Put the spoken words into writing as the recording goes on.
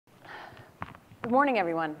Good morning,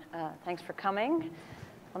 everyone. Thanks for coming.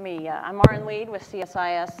 I'm Lauren Lead with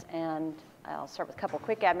CSIS, and I'll start with a couple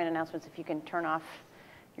quick admin announcements. If you can turn off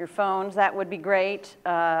your phones, that would be great.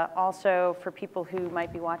 Also, for people who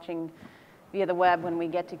might be watching via the web, when we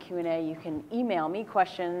get to Q&A, you can email me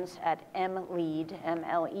questions at mleed,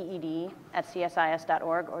 M-L-E-E-D,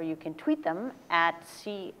 @csis.org, or you can tweet them at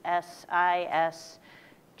CSIS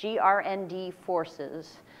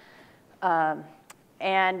Forces.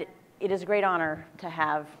 And it is a great honor to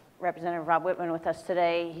have Representative Rob Wittman with us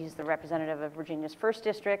today. He's the representative of Virginia's 1st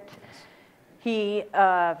District. He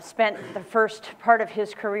spent the first part of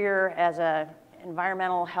his career as an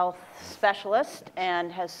environmental health specialist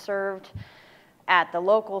and has served at the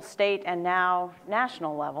local, state, and now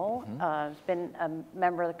national level. He's been a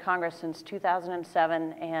member of the Congress since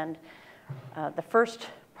 2007, and the first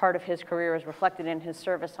part of his career is reflected in his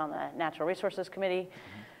service on the Natural Resources Committee.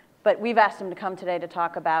 But we've asked him to come today to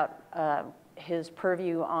talk about his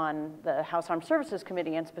purview on the House Armed Services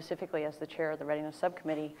Committee, and specifically as the chair of the Readiness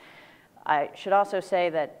Subcommittee. I should also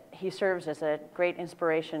say that he serves as a great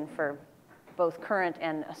inspiration for both current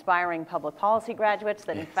and aspiring public policy graduates,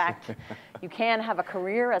 that in fact you can have a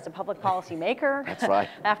career as a public policy maker. That's right.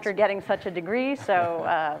 After getting such a degree.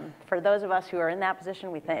 So for those of us who are in that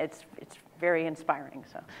position, we think it's very inspiring.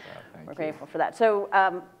 So we're grateful for that. So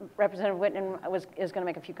Representative Wittman is going to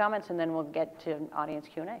make a few comments, and then we'll get to audience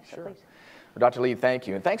Q&A. So sure. Please. Well, Dr. Lee, thank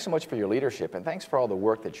you. And thanks so much for your leadership. And thanks for all the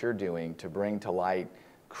work that you're doing to bring to light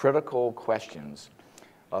critical questions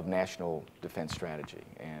of national defense strategy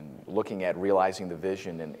and looking at realizing the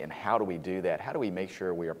vision and how do we do that? How do we make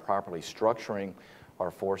sure we are properly structuring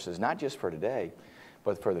our forces, not just for today,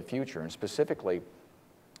 but for the future, and specifically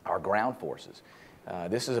our ground forces.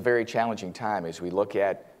 This is a very challenging time as we look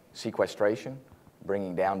at sequestration,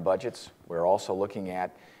 bringing down budgets. We're also looking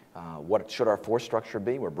at what should our force structure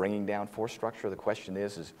be. We're bringing down force structure. The question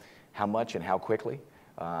is how much and how quickly?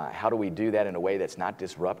 How do we do that in a way that's not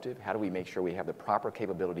disruptive? How do we make sure we have the proper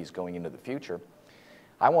capabilities going into the future?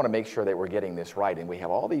 I want to make sure that we're getting this right, and we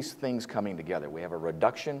have all these things coming together. We have a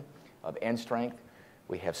reduction of end strength.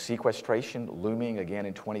 We have sequestration looming again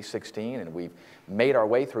in 2016, and we've made our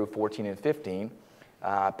way through 14 and 15,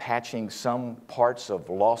 patching some parts of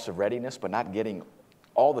loss of readiness, but not getting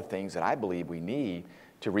all the things that I believe we need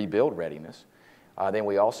to rebuild readiness. Then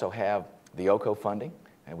we also have the OCO funding.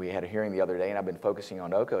 And we had a hearing the other day, and I've been focusing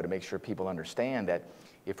on OCO to make sure people understand that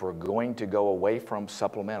if we're going to go away from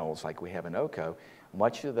supplementals like we have in OCO,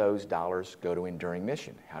 much of those dollars go to enduring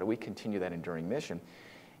mission. How do we continue that enduring mission?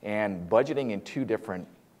 And budgeting in two different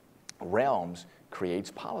realms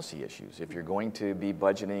creates policy issues. If you're going to be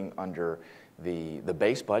budgeting under the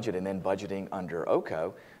base budget and then budgeting under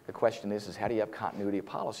OCO, the question is how do you have continuity of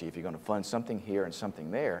policy? If you're going to fund something here and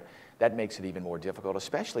something there, that makes it even more difficult,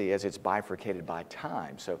 especially as it's bifurcated by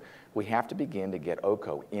time. So we have to begin to get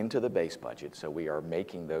OCO into the base budget, so we are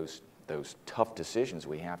making those tough decisions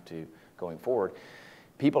we have to going forward.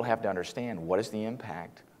 People have to understand what is the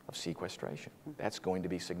impact of sequestration. That's going to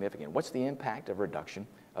be significant. What's the impact of reduction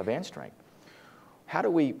of end strength? How do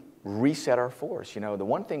we reset our force? You know, the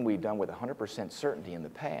one thing we've done with 100% certainty in the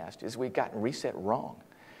past is we've gotten reset wrong.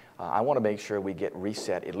 I want to make sure we get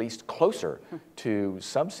reset at least closer to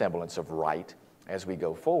some semblance of right as we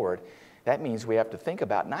go forward. That means we have to think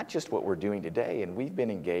about not just what we're doing today, and we've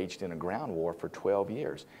been engaged in a ground war for 12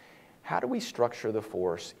 years. How do we structure the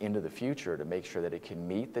force into the future to make sure that it can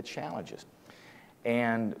meet the challenges?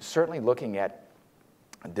 And certainly looking at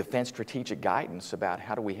defense strategic guidance about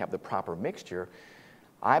how do we have the proper mixture,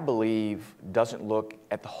 I believe doesn't look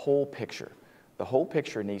at the whole picture. The whole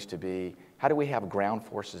picture needs to be, how do we have ground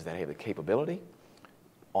forces that have the capability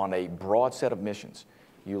on a broad set of missions?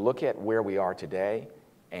 You look at where we are today,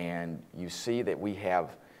 and you see that we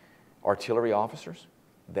have artillery officers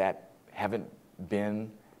that haven't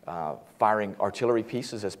been firing artillery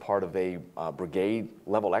pieces as part of a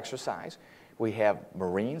brigade-level exercise. We have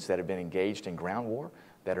Marines that have been engaged in ground war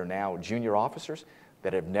that are now junior officers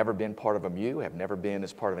that have never been part of a MU, have never been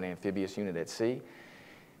as part of an amphibious unit at sea.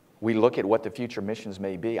 We look at what the future missions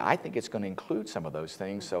may be. I think it's going to include some of those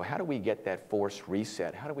things. So how do we get that force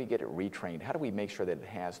reset? How do we get it retrained? How do we make sure that it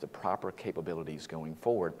has the proper capabilities going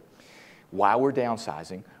forward? While we're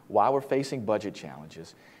downsizing, while we're facing budget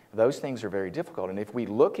challenges, those things are very difficult. And if we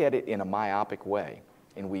look at it in a myopic way,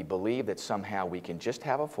 and we believe that somehow we can just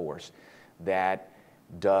have a force that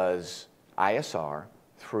does ISR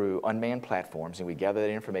through unmanned platforms, and we gather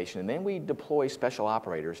that information, and then we deploy special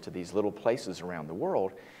operators to these little places around the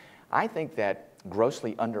world, I think that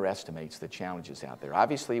grossly underestimates the challenges out there.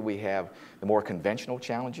 Obviously, we have the more conventional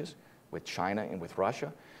challenges with China and with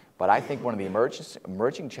Russia, But I think one of the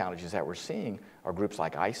emerging challenges that we're seeing are groups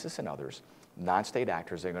like ISIS and others, non-state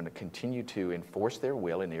actors. They're going to continue to enforce their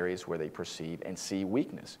will in areas where they perceive and see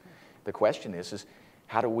weakness. The question is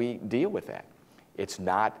how do we deal with that? It's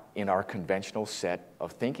not in our conventional set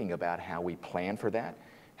of thinking about how we plan for that.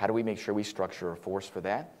 How do we make sure we structure a force for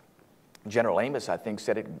that? General Amos, I think,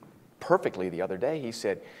 said it perfectly the other day. He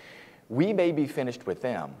said, we may be finished with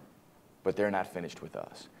them, but they're not finished with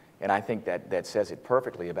us. And I think that says it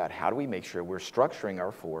perfectly about how do we make sure we're structuring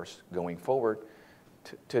our force going forward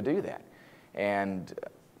to do that. And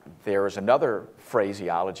there is another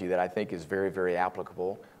phraseology that I think is very, very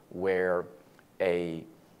applicable, where a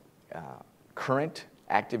current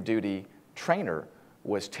active duty trainer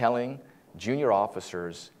was telling junior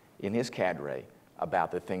officers in his cadre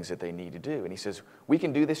about the things that they need to do. And he says, we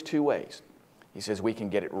can do this two ways. He says, we can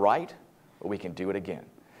get it right, or we can do it again.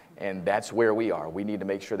 And that's where we are. We need to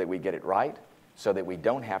make sure that we get it right so that we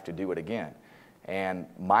don't have to do it again. And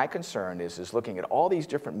my concern is looking at all these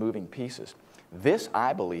different moving pieces. This,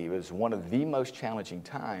 I believe, is one of the most challenging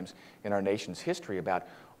times in our nation's history about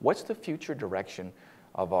what's the future direction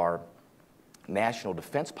of our national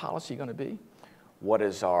defense policy going to be? What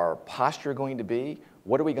is our posture going to be?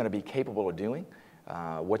 What are we going to be capable of doing?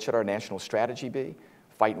 What should our national strategy be?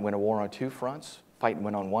 Fight and win a war on two fronts? Fight and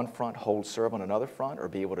win on one front, hold serve on another front, or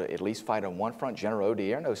be able to at least fight on one front? General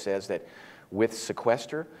Odierno says that with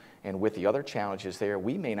sequester and with the other challenges there,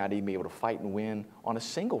 we may not even be able to fight and win on a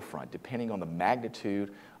single front, depending on the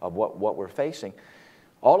magnitude of what we're facing.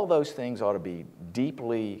 All of those things ought to be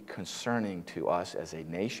deeply concerning to us as a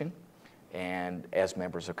nation and as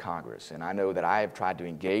members of Congress. And I know that I have tried to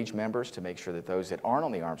engage members to make sure that those that aren't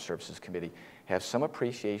on the Armed Services Committee have some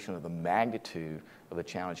appreciation of the magnitude of the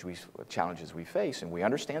challenges we face. And we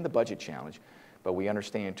understand the budget challenge, but we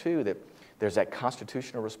understand too that there's that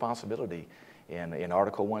constitutional responsibility in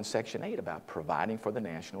Article 1, Section 8 about providing for the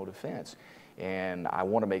national defense. And I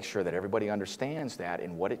want to make sure that everybody understands that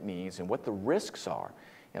and what it means and what the risks are.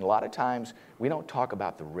 And a lot of times we don't talk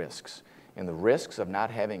about the risks. And the risks of not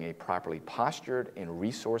having a properly postured and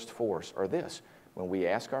resourced force are this. When we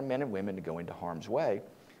ask our men and women to go into harm's way,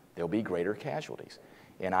 there'll be greater casualties.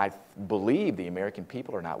 And I believe the American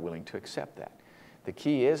people are not willing to accept that. The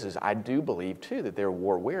key is I do believe, too, that they're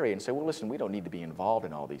war-weary and say, well, listen, we don't need to be involved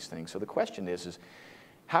in all these things. So the question is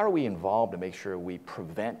how are we involved to make sure we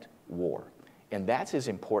prevent war? And that's as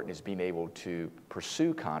important as being able to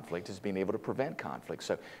pursue conflict, as being able to prevent conflict.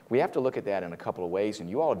 So we have to look at that in a couple of ways, and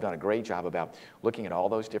you all have done a great job about looking at all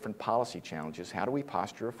those different policy challenges. How do we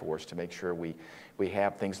posture a force to make sure we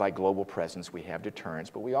have things like global presence, we have deterrence,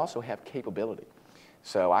 but we also have capability.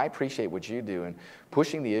 So I appreciate what you do in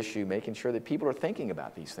pushing the issue, making sure that people are thinking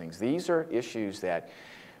about these things. These are issues that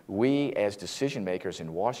we as decision makers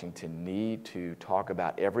in Washington need to talk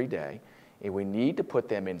about every day. And we need to put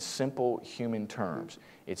them in simple human terms.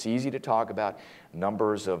 It's easy to talk about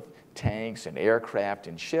numbers of tanks and aircraft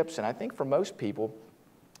and ships, and I think for most people,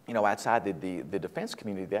 you know, outside the defense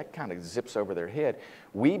community, that kind of zips over their head.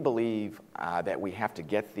 We believe that we have to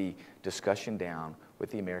get the discussion down with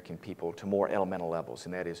the American people to more elemental levels,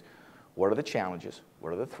 and that is, what are the challenges,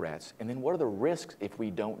 what are the threats, and then what are the risks if we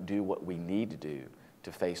don't do what we need to do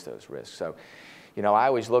to face those risks. So, you know, I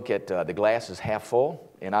always look at the glass as half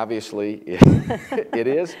full, and obviously it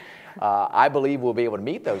is. I believe we'll be able to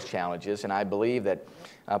meet those challenges, and I believe that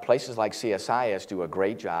places like CSIS do a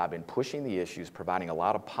great job in pushing the issues, providing a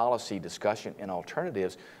lot of policy discussion and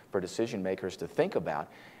alternatives for decision makers to think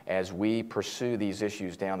about as we pursue these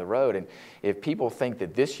issues down the road. And if people think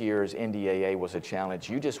that this year's NDAA was a challenge,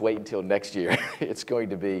 you just wait until next year. It's going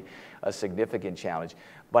to be a significant challenge.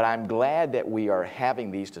 But I'm glad that we are having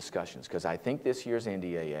these discussions, because I think this year's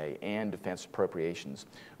NDAA and defense appropriations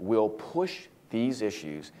will push these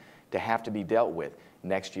issues to have to be dealt with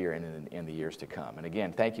next year and in the years to come. And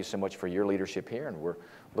again, thank you so much for your leadership here, and we're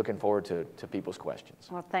looking forward to people's questions.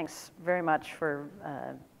 Well, thanks very much for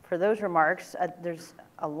those remarks. There's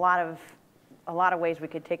a lot of ways we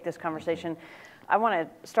could take this conversation. I want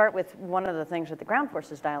to start with one of the things that the Ground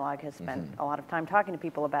Forces Dialogue has spent a lot of time talking to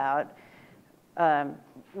people about,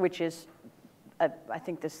 which is, I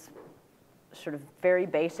think, this sort of very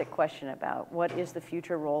basic question about what is the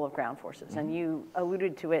future role of ground forces. And you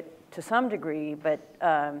alluded to it to some degree, but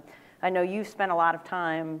I know you've spent a lot of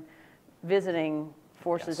time visiting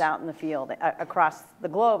forces out in the field across the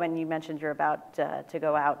globe, and you mentioned you're about to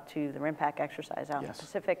go out to the RIMPAC exercise out in the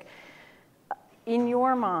Pacific. In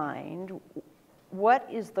your mind, what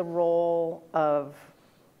is the role of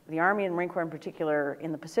the Army and Marine Corps in particular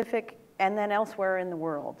in the Pacific and then elsewhere in the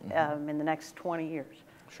world in the next 20 years?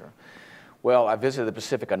 Sure. Well, I visited the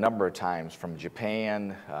Pacific a number of times, from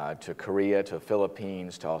Japan to Korea to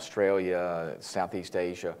Philippines to Australia, Southeast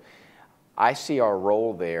Asia. I see our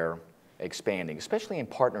role there expanding, especially in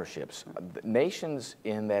partnerships. Nations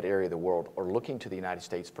in that area of the world are looking to the United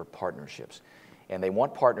States for partnerships, and they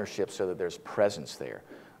want partnerships so that there's presence there,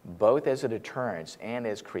 both as a deterrence and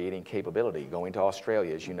as creating capability. Going to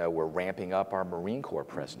Australia, as you know, we're ramping up our Marine Corps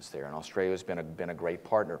presence there, and Australia has been a great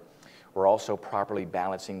partner. We're also properly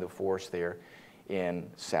balancing the force there in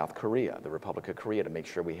South Korea, the Republic of Korea, to make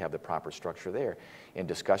sure we have the proper structure there. In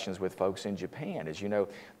discussions with folks in Japan, as you know,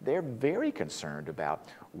 they're very concerned about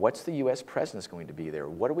what's the U.S. presence going to be there,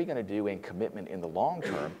 what are we going to do in commitment in the long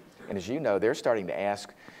term, and as you know, they're starting to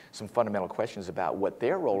ask some fundamental questions about what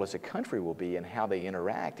their role as a country will be and how they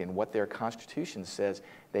interact and what their Constitution says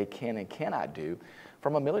they can and cannot do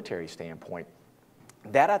from a military standpoint.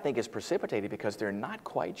 That, I think, is precipitated because they're not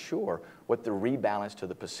quite sure what the rebalance to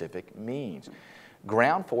the Pacific means.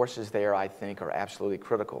 Ground forces there, I think, are absolutely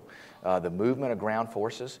critical. The movement of ground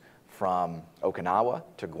forces from Okinawa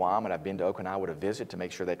to Guam, and I've been to Okinawa to visit to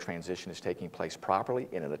make sure that transition is taking place properly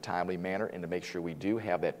and in a timely manner, and to make sure we do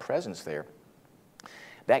have that presence there.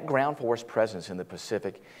 That ground force presence in the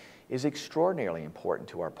Pacific is extraordinarily important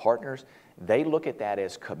to our partners. They look at that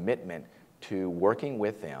as commitment to working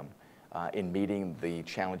with them in meeting the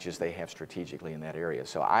challenges they have strategically in that area.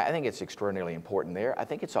 So I think it's extraordinarily important there. I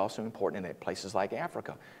think it's also important in places like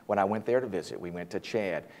Africa. When I went there to visit, we went to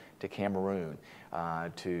Chad, to Cameroon,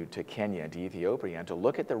 to Kenya, to Ethiopia, and to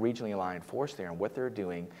look at the regionally aligned force there and what they're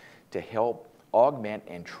doing to help augment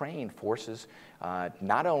and train forces,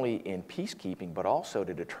 not only in peacekeeping, but also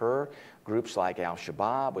to deter groups like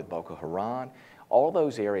Al-Shabaab with Boko Haram. All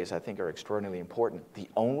those areas, I think, are extraordinarily important. The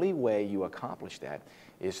only way you accomplish that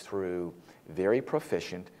is through very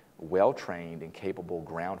proficient, well-trained, and capable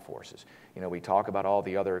ground forces. You know, we talk about all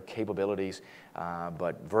the other capabilities,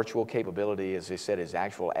 but virtual capability, as I said, is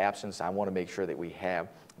actual absence. I want to make sure that we have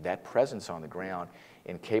that presence on the ground,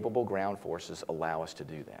 and capable ground forces allow us to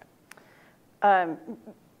do that.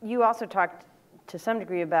 You also talked to some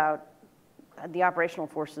degree about the operational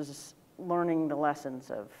forces learning the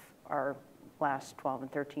lessons of our last 12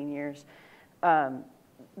 and 13 years.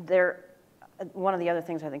 One of the other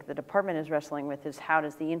things I think the department is wrestling with is how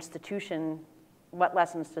does the institution, what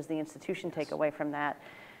lessons does the institution take away from that?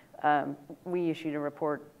 We issued a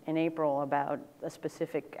report in April about a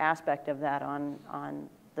specific aspect of that on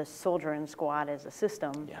the soldier and squad as a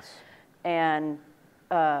system. Yes. And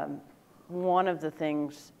one of the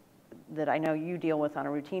things that I know you deal with on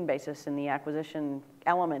a routine basis in the acquisition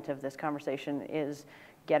element of this conversation is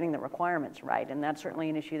getting the requirements right. And that's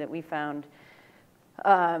certainly an issue that we found.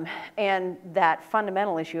 And that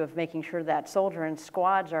fundamental issue of making sure that soldier and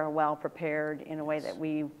squads are well prepared in a way that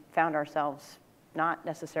we found ourselves not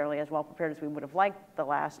necessarily as well prepared as we would have liked the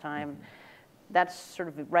last time. That's sort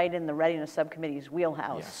of right in the Readiness Subcommittee's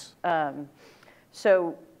wheelhouse. Yes.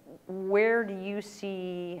 So where do you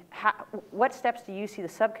see, what steps do you see the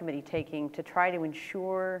subcommittee taking to try to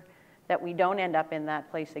ensure that we don't end up in that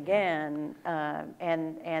place again,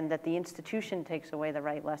 and that the institution takes away the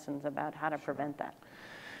right lessons about how to prevent that?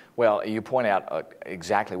 Well, you point out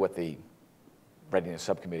exactly what the Readiness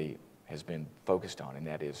Subcommittee has been focused on, and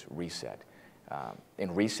that is reset.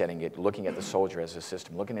 In resetting it, looking at the soldier as a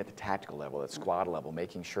system, looking at the tactical level, at squad level,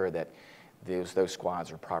 making sure that those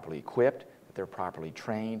squads are properly equipped, that they're properly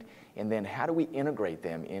trained, and then how do we integrate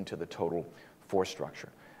them into the total force structure?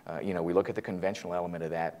 You know, we look at the conventional element of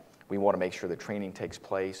that. We want to make sure the training takes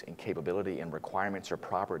place and capability and requirements are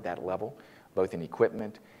proper at that level, both in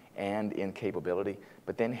equipment and in capability.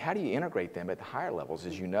 But then how do you integrate them at the higher levels?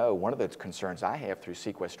 As you know, one of the concerns I have through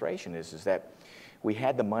sequestration is that we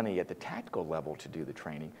had the money at the tactical level to do the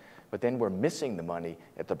training, but then we're missing the money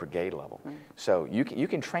at the brigade level. So you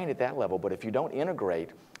can train at that level, but if you don't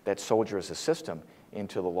integrate that soldier as a system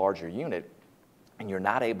into the larger unit, and you're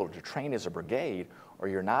not able to train as a brigade, or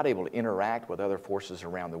you're not able to interact with other forces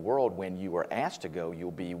around the world when you are asked to go, you'll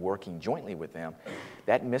be working jointly with them.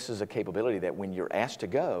 That misses a capability that when you're asked to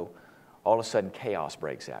go, all of a sudden chaos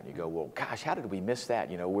breaks out. And you go, well, gosh, how did we miss that?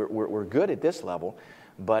 You know, we're good at this level,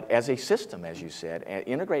 but as a system, as you said,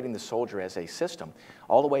 integrating the soldier as a system,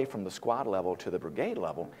 all the way from the squad level to the brigade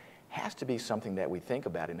level, has to be something that we think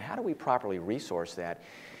about. And how do we properly resource that?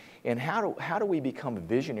 And how do we become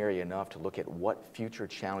visionary enough to look at what future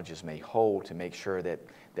challenges may hold to make sure that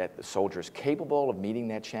the soldier is capable of meeting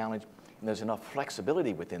that challenge, and there's enough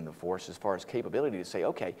flexibility within the force as far as capability to say,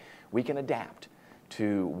 okay, we can adapt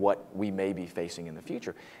to what we may be facing in the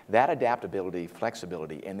future. That adaptability,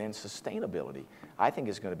 flexibility, and then sustainability, I think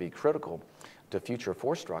is going to be critical to future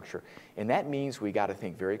force structure. And that means we got to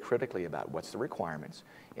think very critically about what's the requirements,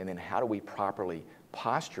 and then how do we properly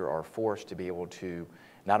posture our force to be able to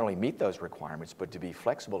not only meet those requirements, but to be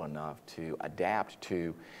flexible enough to adapt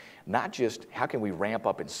to not just how can we ramp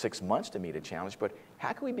up in 6 months to meet a challenge, but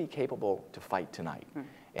how can we be capable to fight tonight?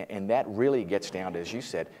 And that really gets down to, as you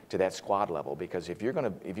said, to that squad level, because if you're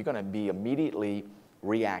going to be immediately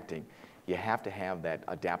reacting, you have to have that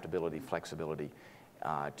adaptability, flexibility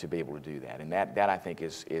to be able to do that. And that I think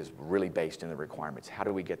is really based in the requirements. How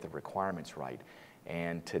do we get the requirements right?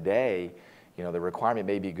 And today, you know, the requirement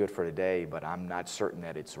may be good for today, but I'm not certain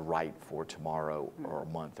that it's right for tomorrow or a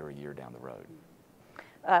month or a year down the road.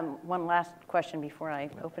 One last question before I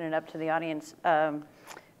open it up to the audience.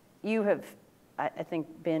 You have, I think,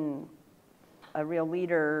 been a real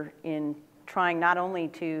leader in trying not only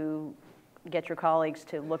to get your colleagues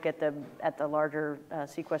to look at the larger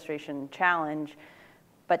sequestration challenge,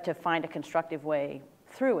 but to find a constructive way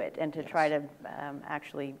through it and to try to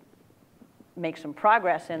actually make some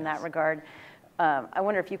progress in that regard. I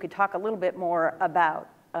wonder if you could talk a little bit more about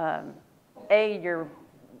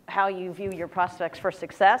how you view your prospects for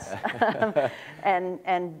success,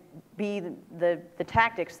 and B, the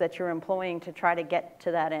tactics that you're employing to try to get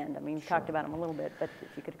to that end. I mean, you talked about them a little bit, but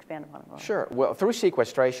if you could expand upon it. Sure. Well, through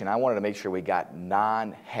sequestration, I wanted to make sure we got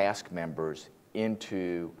non-HASC members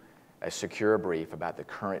into a secure brief about the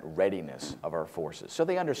current readiness of our forces, so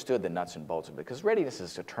they understood the nuts and bolts of it. Because readiness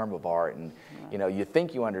is a term of art, and you know, you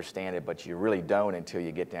think you understand it, but you really don't until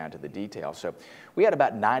you get down to the details. So we had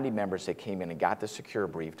about 90 members that came in and got the secure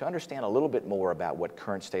brief to understand a little bit more about what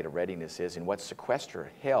current state of readiness is and what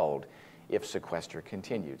sequester held if sequester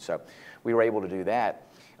continued. So we were able to do that.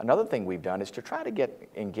 Another thing we've done is to try to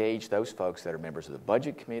engage those folks that are members of the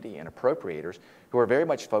Budget Committee and appropriators who are very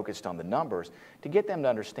much focused on the numbers, to get them to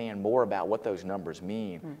understand more about what those numbers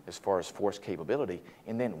mean as far as force capability,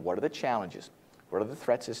 and then what are the challenges, what are the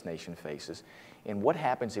threats this nation faces, and what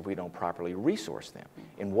happens if we don't properly resource them,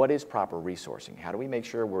 and what is proper resourcing? How do we make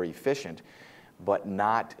sure we're efficient but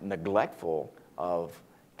not neglectful of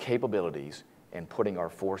capabilities and putting our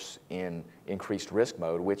force in increased risk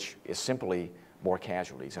mode, which is simply more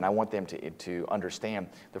casualties. And I want them to understand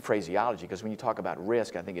the phraseology, because when you talk about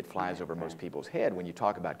risk, I think it flies over most people's head. When you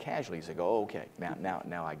talk about casualties, they go, oh, okay,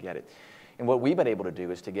 now I get it. And what we've been able to do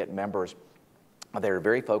is to get members that are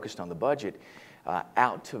very focused on the budget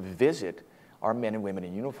out to visit our men and women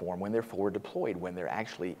in uniform when they're forward deployed, when they're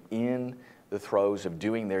actually in the throes of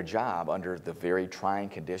doing their job under the very trying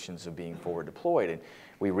conditions of being forward deployed. And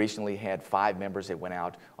we recently had 5 members that went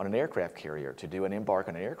out on an aircraft carrier to do an embark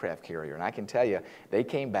on an aircraft carrier. And I can tell you, they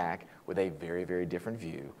came back with a very, very different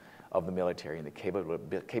view of the military and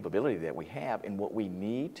the capability that we have and what we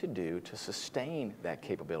need to do to sustain that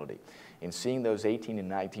capability. And seeing those 18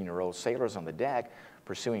 and 19-year-old sailors on the deck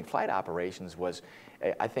pursuing flight operations was,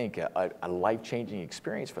 I think, a life-changing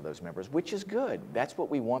experience for those members, which is good. That's what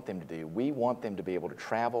we want them to do. We want them to be able to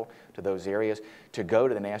travel to those areas, to go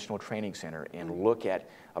to the National Training Center and look at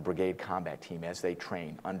a brigade combat team as they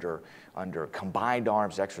train under combined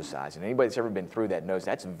arms exercise. And anybody that's ever been through that knows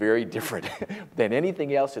that's very different than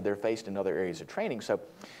anything else that they're faced in other areas of training. So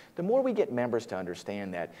the more we get members to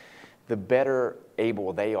understand that, the better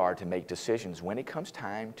able they are to make decisions when it comes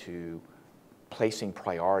time to placing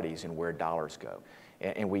priorities and where dollars go.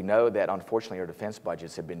 And we know that, unfortunately, our defense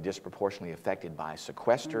budgets have been disproportionately affected by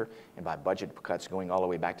sequester and by budget cuts going all the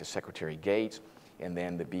way back to Secretary Gates, and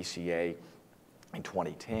then the BCA in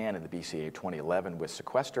 2010 and the BCA 2011 with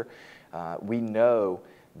sequester. We know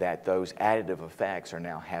that those additive effects are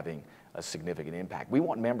now having a significant impact. We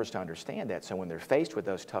want members to understand that, so when they're faced with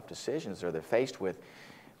those tough decisions, or they're faced with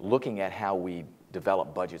looking at how we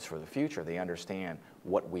develop budgets for the future, they understand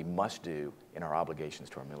what we must do in our obligations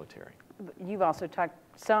to our military. You've also talked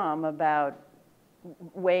some about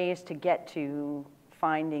ways to get to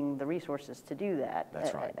finding the resources to do that.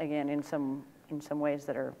 That's right. Again, in some ways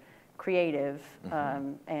that are creative,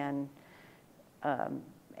 and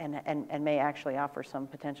may actually offer some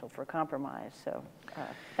potential for compromise. So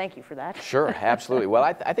thank you for that. Sure, absolutely. Well,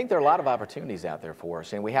 I think there are a lot of opportunities out there for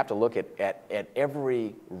us, and we have to look at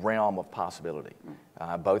every realm of possibility,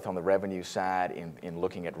 both on the revenue side in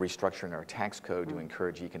looking at restructuring our tax code to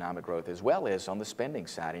encourage economic growth, as well as on the spending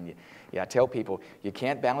side. And I tell people, you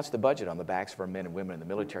can't balance the budget on the backs of our men and women in the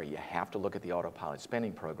military. You have to look at the autopilot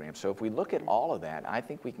spending program. So if we look at all of that, I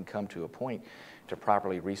think we can come to a point to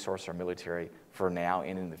properly resource our military for now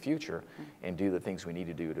and in the future, and do the things we need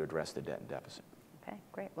to do to address the debt and deficit. Okay,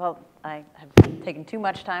 great. Well, I have taken too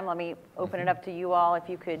much time. Let me open it up to you all. If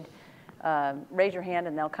you could raise your hand,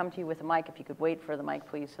 and they'll come to you with a mic. If you could wait for the mic,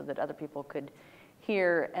 please, so that other people could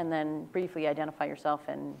hear, and then briefly identify yourself,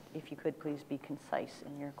 and if you could, please be concise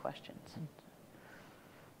in your questions.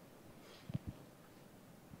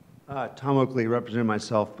 Tom Oakley, representing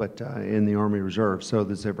myself, but in the Army Reserve. So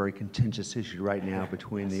there's a very contentious issue right now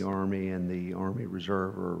between the Army and the Army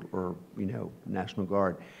Reserve, or National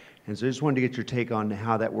Guard. And so I just wanted to get your take on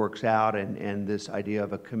how that works out, and this idea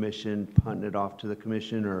of a commission, punting it off to the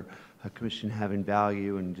commission, or a commission having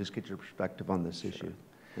value, and just get your perspective on this issue.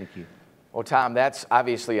 Thank you. Well, Tom, that's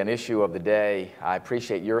obviously an issue of the day. I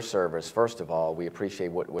appreciate your service. First of all, we appreciate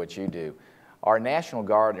what you do. Our National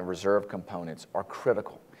Guard and Reserve components are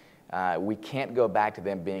critical. We can't go back to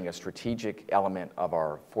them being a strategic element of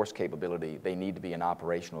our force capability. They need to be an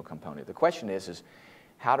operational component. The question is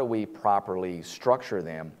how do we properly structure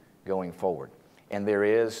them going forward? And there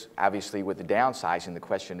is, obviously, with the downsizing, the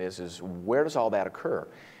question is where does all that occur?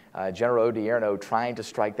 General Odierno, trying to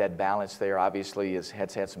strike that balance there, obviously has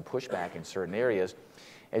had some pushback in certain areas.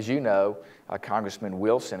 As you know, Congressman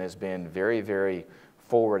Wilson has been very, very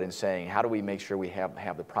forward in saying, how do we make sure we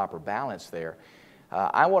have the proper balance there?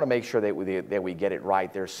 I want to make sure that we get it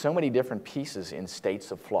right. There's so many different pieces in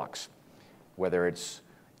states of flux, whether it's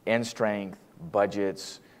end strength,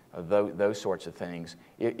 budgets, those sorts of things.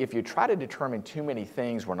 If you try to determine too many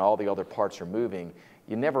things when all the other parts are moving,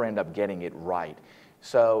 you never end up getting it right.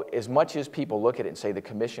 So as much as people look at it and say the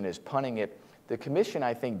commission is punting it, the commission,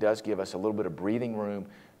 I think, does give us a little bit of breathing room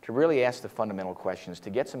to really ask the fundamental questions, to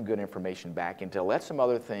get some good information back, and to let some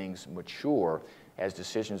other things mature as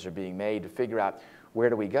decisions are being made to figure out where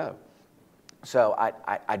do we go. So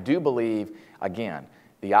I do believe, again,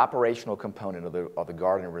 the operational component of the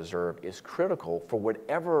Guard and Reserve is critical for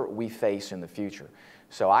whatever we face in the future.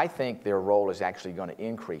 So I think their role is actually going to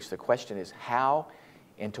increase. The question is how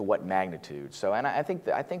and to what magnitude. So, and I think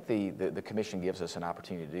the commission gives us an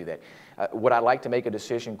opportunity to do that. Would I like to make a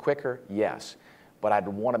decision quicker? Yes. But I'd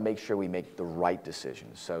want to make sure we make the right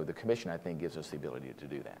decisions. So the commission, I think, gives us the ability to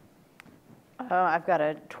do that. I've got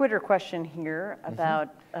a Twitter question here about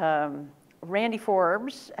Randy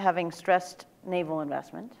Forbes having stressed naval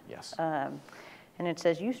investment. Yes. And it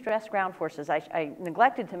says, you stress ground forces. I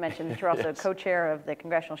neglected to mention that you're also Yes. co-chair of the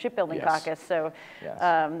Congressional Shipbuilding Yes. Caucus, so Yes.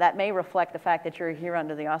 That may reflect the fact that you're here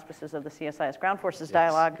under the auspices of the CSIS Ground Forces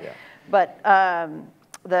Dialogue. Yeah. But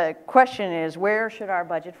the question is, where should our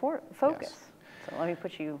budget focus? Yes. So let me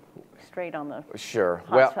put you straight on the Sure.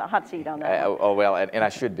 hot seat on that. And I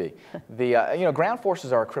should be. Ground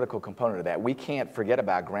forces are a critical component of that. We can't forget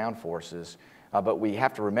about ground forces, but we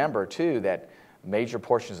have to remember, too, that major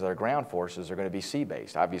portions of our ground forces are going to be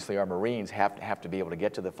sea-based. Obviously, our Marines have to be able to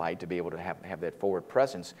get to the fight, to be able to have that forward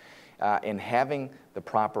presence. And having the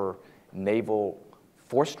proper naval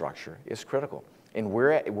force structure is critical. And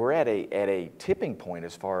we're at a tipping point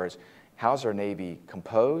as far as how's our Navy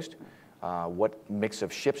composed, what mix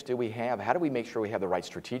of ships do we have, how do we make sure we have the right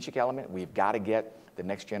strategic element. We've got to get the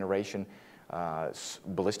next generation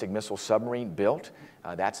ballistic missile submarine built.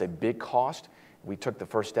 That's a big cost. We took the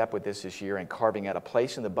first step with this year in carving out a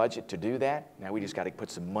place in the budget to do that. Now we just got to put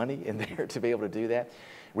some money in there to be able to do that.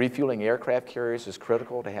 Refueling aircraft carriers is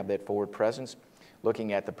critical to have that forward presence.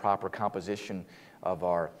 Looking at the proper composition of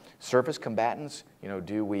our surface combatants,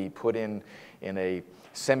 do we put in a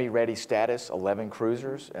semi-ready status 11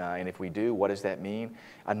 cruisers? And if we do, what does that mean?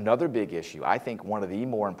 Another big issue, I think one of the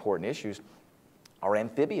more important issues, are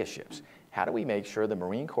amphibious ships. How do we make sure the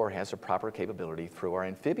Marine Corps has a proper capability through our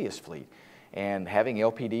amphibious fleet? And having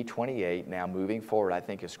LPD 28 now moving forward, I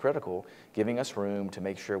think, is critical, giving us room to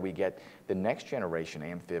make sure we get the next generation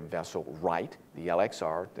amphib vessel right, the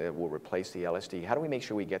LXR that will replace the LSD. How do we make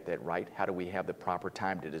sure we get that right? How do we have the proper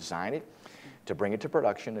time to design it, to bring it to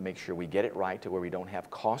production, to make sure we get it right to where we don't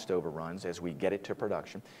have cost overruns as we get it to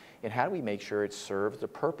production? And how do we make sure it serves the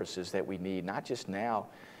purposes that we need, not just now,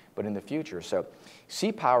 but in the future? So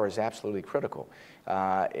sea power is absolutely critical.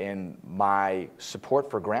 And my support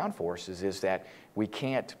for ground forces is that we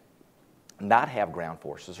can't not have ground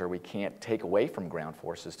forces, or we can't take away from ground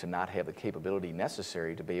forces to not have the capability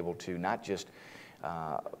necessary to be able to not just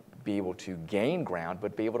be able to gain ground,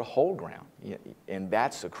 but be able to hold ground. And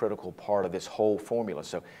that's a critical part of this whole formula.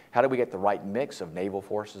 So how do we get the right mix of naval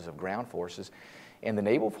forces, of ground forces? And the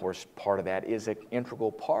naval force part of that is an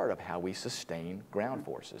integral part of how we sustain ground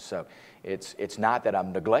forces. So it's not that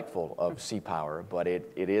I'm neglectful of sea power, but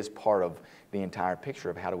it is part of the entire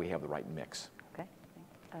picture of how do we have the right mix. Okay.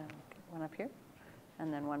 One up here,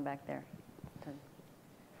 and then one back there.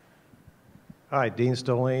 Hi, Dean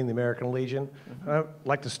Stolene, the American Legion. I'd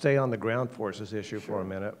like to stay on the ground forces issue for a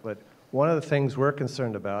minute, but one of the things we're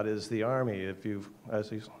concerned about is the Army.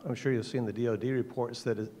 I'm sure you've seen the DoD reports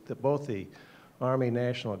that both the Army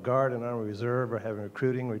National Guard and Army Reserve are having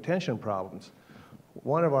recruiting retention problems.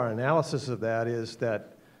 One of our analysis of that is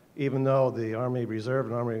that even though the Army Reserve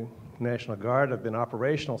and Army National Guard have been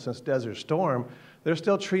operational since Desert Storm, they're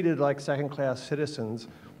still treated like second-class citizens.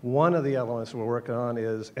 One of the elements we're working on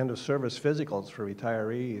is end-of-service physicals for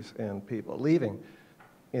retirees and people leaving.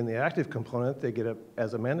 In the active component, they get it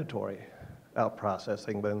as a mandatory out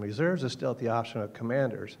processing, but in reserves, it's still at the option of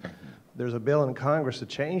commanders. There's a bill in Congress to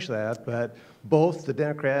change that, but both the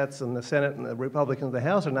Democrats and the Senate and the Republicans in the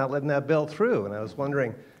House are not letting that bill through. And I was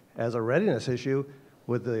wondering, as a readiness issue,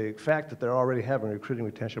 with the fact that they're already having recruiting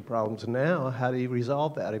retention problems now, how do you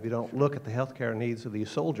resolve that if you don't look at the healthcare needs of these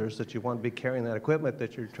soldiers that you want to be carrying that equipment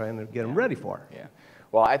that you're trying to get them ready for? Yeah.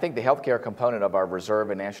 Well, I think the healthcare component of our Reserve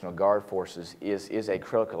and National Guard forces is a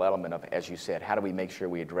critical element of, as you said, how do we make sure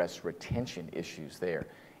we address retention issues there?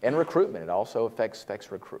 And recruitment. It also affects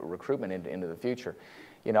recruitment into the future.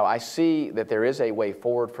 You know, I see that there is a way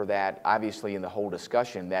forward for that. Obviously, in the whole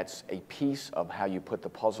discussion, that's a piece of how you put the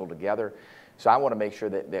puzzle together. So I want to make sure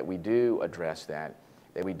that we do address that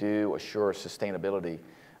we do assure sustainability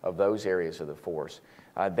of those areas of the force.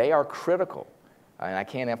 They are critical. And I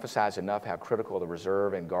can't emphasize enough how critical the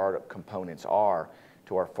Reserve and Guard components are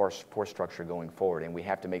to our force structure going forward. And we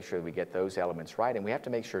have to make sure that we get those elements right. And we have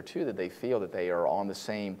to make sure, too, that they feel that they are on the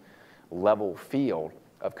same level field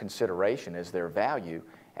of consideration as their value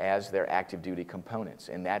as their active duty components.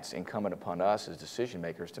 And that's incumbent upon us as decision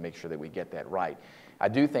makers to make sure that we get that right. I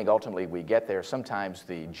do think ultimately we get there. Sometimes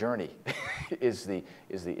the journey is the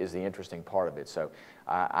interesting part of it. So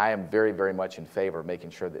I am very, very much in favor of making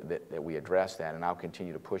sure that we address that, and I'll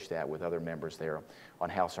continue to push that with other members there on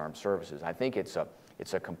House Armed Services. I think it's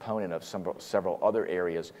a component of several other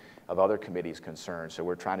areas of other committees' concerns, so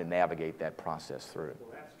we're trying to navigate that process through. Well,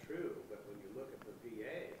 that's true, but when you look at the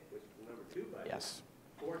VA, which is the #2 budget, Yes.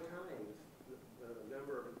 4 times the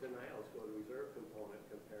number of denials go to reserve component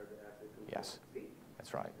compared to active component. Yes.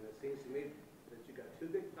 That's right. And it seems to me that you got 2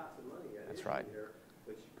 big pots of money at issue here,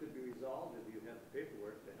 which could be resolved if you have the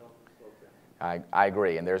paperwork to help folks out. I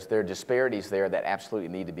agree, and there are disparities there that absolutely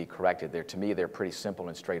need to be corrected. To me, they're pretty simple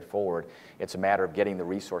and straightforward. It's a matter of getting the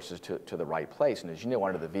resources to the right place. And as you know,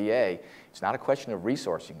 under the VA, it's not a question of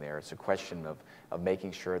resourcing there. It's a question of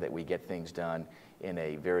making sure that we get things done in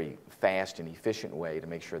a very fast and efficient way to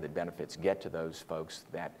make sure that benefits get to those folks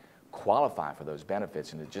that qualify for those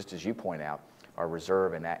benefits. And just as you point out, our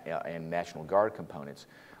Reserve and National Guard components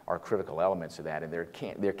are critical elements of that, and there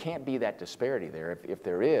can't be that disparity there. If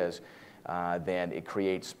there is, then it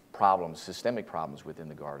creates problems, systemic problems within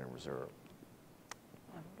the Guard and Reserve.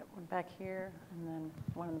 I've got one back here, and then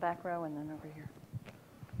one in the back row, and then over here.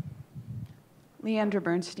 Leandra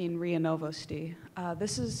Bernstein, RIA Novosti.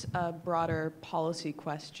 This is a broader policy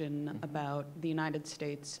question about the United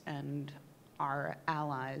States and our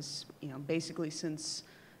allies. You know, basically since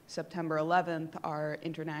September 11th, our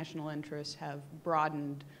international interests have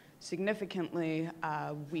broadened significantly.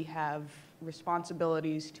 We have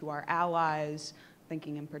responsibilities to our allies,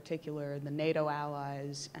 thinking in particular the NATO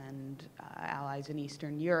allies and allies in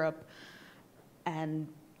Eastern Europe. And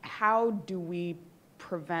how do we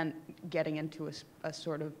prevent getting into a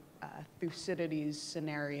sort of Thucydides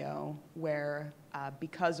scenario where,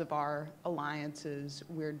 because of our alliances,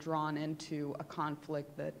 we're drawn into a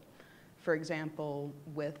conflict that, for example,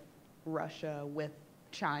 with Russia, with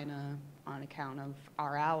China, on account of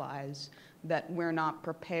our allies, that we're not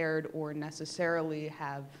prepared or necessarily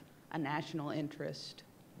have a national interest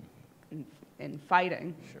in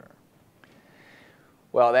fighting? Sure.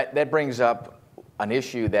 Well, that brings up an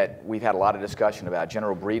issue that we've had a lot of discussion about.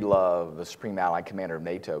 General Breedlove, the Supreme Allied Commander of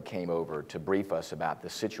NATO, came over to brief us about the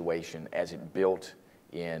situation as it built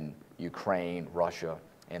in Ukraine, Russia,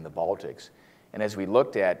 and the Baltics. And as we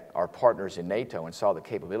looked at our partners in NATO and saw the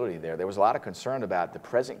capability there was a lot of concern about the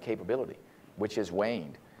present capability, which has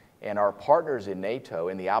waned. And our partners in NATO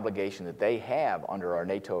and the obligation that they have under our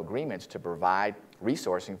NATO agreements to provide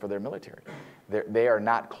resourcing for their military. They are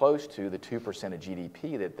not close to the 2% of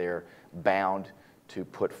GDP that they're bound to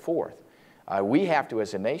put forth. We have to,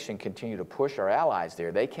 as a nation, continue to push our allies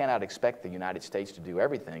there. They cannot expect the United States to do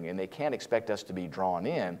everything, and they can't expect us to be drawn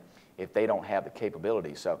in if they don't have the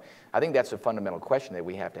capability. So I think that's a fundamental question that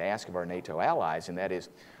we have to ask of our NATO allies, and that is,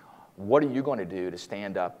 what are you going to do to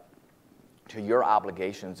stand up to your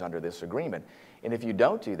obligations under this agreement? And if you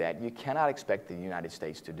don't do that, you cannot expect the United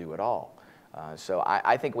States to do it all. So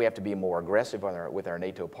I think we have to be more aggressive with our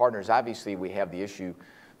NATO partners. Obviously, we have the issue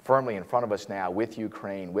firmly in front of us now with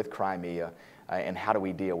Ukraine, with Crimea, and how do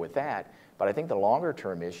we deal with that? But I think the longer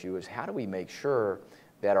term issue is how do we make sure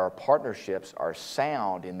that our partnerships are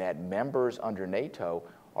sound in that members under NATO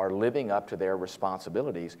are living up to their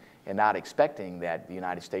responsibilities and not expecting that the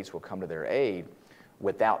United States will come to their aid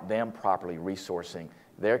without them properly resourcing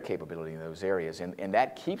their capability in those areas. And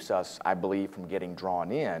that keeps us, I believe, from getting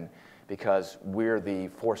drawn in because we're the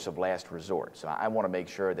force of last resort. So I want to make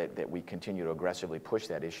sure that we continue to aggressively push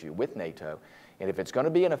that issue with NATO. And if it's going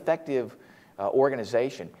to be an effective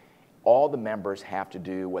organization, all the members have to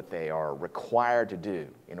do what they are required to do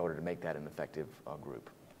in order to make that an effective group.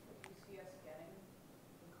 Do you see us getting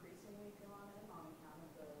increasingly drawn in on account of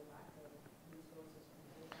the lack of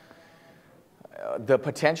resources? The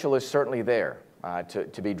potential is certainly there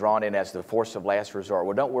to be drawn in as the force of last resort.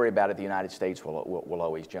 Well, don't worry about it. The United States will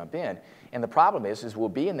always jump in. And the problem is we'll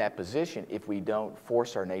be in that position if we don't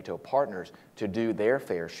force our NATO partners to do their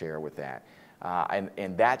fair share with that.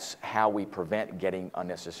 And that's how we prevent getting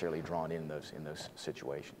unnecessarily drawn in those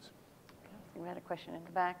situations. We had a question in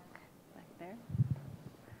the back there.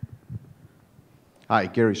 Hi,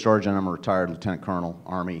 Gary Sargent. I'm a retired Lieutenant Colonel,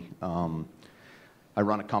 Army. I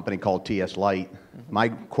run a company called TS Light. Mm-hmm. My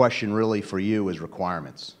question really for you is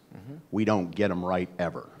requirements. Mm-hmm. We don't get them right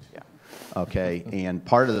ever. Yeah. Okay, and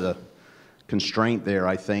part of the constraint there,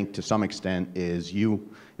 I think, to some extent, is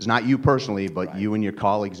not you personally, but right. You and your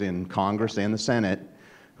colleagues in Congress and the Senate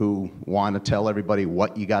who want to tell everybody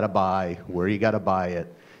what you got to buy, where you got to buy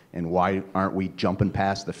it, and why aren't we jumping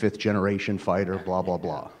past the 5th generation fighter, blah, blah,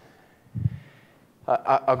 blah.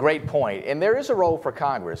 A great point. And there is a role for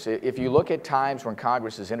Congress. If you look at times when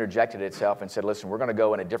Congress has interjected itself and said, listen, we're going to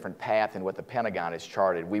go in a different path than what the Pentagon has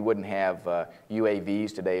charted. We wouldn't have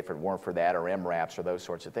UAVs today if it weren't for that, or MRAPs, or those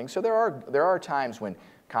sorts of things. So there are times when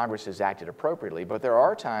Congress has acted appropriately, but there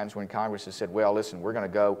are times when Congress has said, well, listen, we're going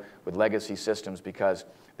to go with legacy systems because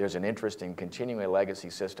there's an interest in continuing a legacy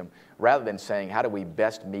system, rather than saying, how do we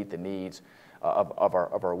best meet the needs of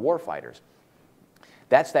our war fighters?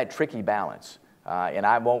 That's that tricky balance. And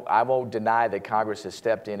I won't deny that Congress has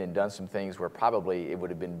stepped in and done some things where probably it would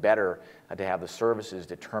have been better to have the services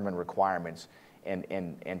determine requirements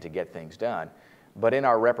and to get things done. But in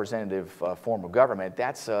our representative form of government,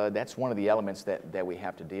 that's one of the elements that we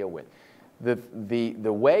have to deal with.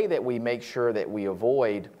 The way that we make sure that we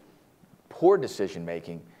avoid poor decision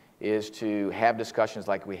making is to have discussions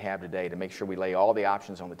like we have today to make sure we lay all the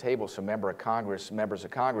options on the table so members of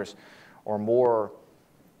Congress are more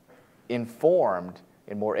informed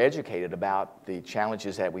and more educated about the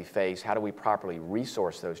challenges that we face. How do we properly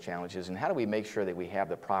resource those challenges, and how do we make sure that we have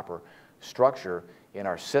the proper structure in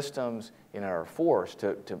our systems, in our force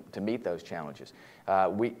to meet those challenges.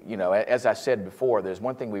 As I said before, there's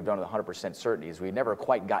one thing we've done with 100% certainty is we've never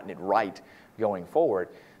quite gotten it right going forward.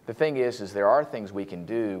 The thing is there are things we can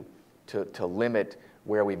do to limit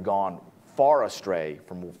where we've gone far astray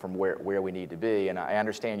from where we need to be. And I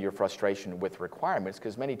understand your frustration with requirements,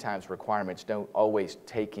 because many times requirements don't always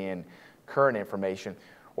take in current information,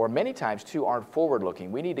 or many times too aren't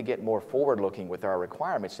forward-looking. We need to get more forward-looking with our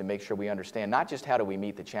requirements to make sure we understand not just how do we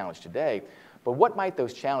meet the challenge today, but what might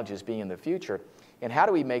those challenges be in the future, and how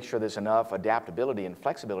do we make sure there's enough adaptability and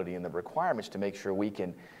flexibility in the requirements to make sure we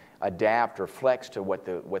can adapt or flex to what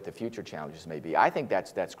the future challenges may be. I think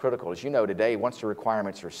that's critical. As you know, today, once the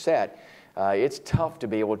requirements are set, it's tough to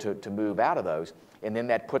be able to move out of those, and then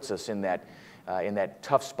that puts us in that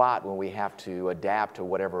tough spot when we have to adapt to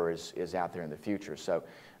whatever is out there in the future. So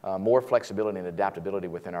more flexibility and adaptability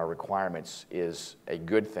within our requirements is a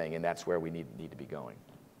good thing, and that's where we need to be going.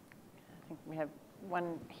 I think we have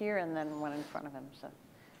one here and then one in front of him, so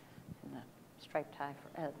in the striped tie,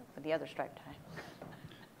 for the other striped tie.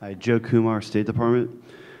 Hi, Joe Kumar, State Department.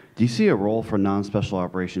 Do you see a role for non-special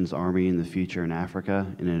operations Army in the future in Africa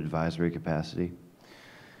in an advisory capacity?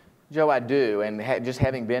 Joe, I do, and just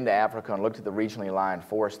having been to Africa and looked at the regionally aligned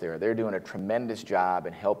force there, they're doing a tremendous job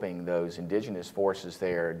in helping those indigenous forces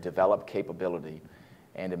there develop capability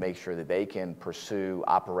and to make sure that they can pursue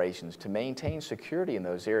operations to maintain security in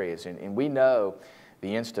those areas. And we know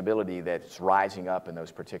the instability that's rising up in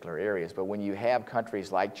those particular areas, but when you have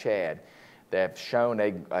countries like Chad that have shown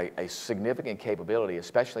a significant capability,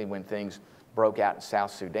 especially when things broke out in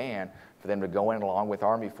South Sudan, for them to go in along with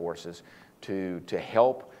Army forces to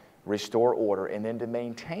help restore order and then to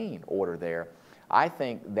maintain order there. I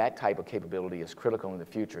think that type of capability is critical in the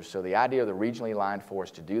future. So the idea of the regionally aligned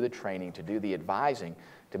force to do the training, to do the advising,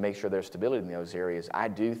 to make sure there's stability in those areas, I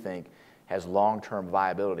do think has long-term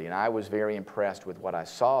viability. And I was very impressed with what I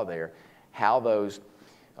saw there, how those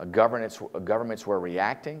governments were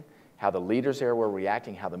reacting, how the leaders there were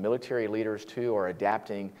reacting, how the military leaders too are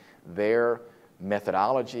adapting their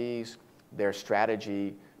methodologies, their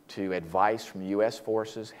strategy to advice from U.S.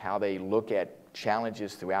 forces, how they look at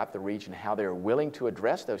challenges throughout the region, how they're willing to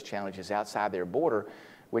address those challenges outside their border,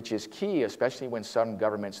 which is key, especially when some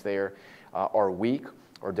governments there are weak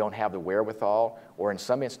or don't have the wherewithal, or in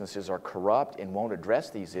some instances are corrupt and won't address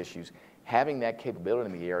these issues. Having that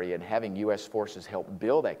capability in the area and having U.S. forces help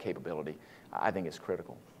build that capability, I think is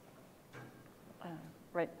critical.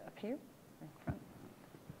 Right up here, in front.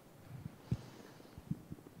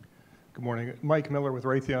 Good morning. Mike Miller with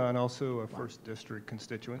Raytheon, also a First District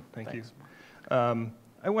constituent. Thank you. I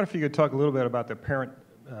wonder if you could talk a little bit about the apparent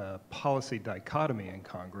policy dichotomy in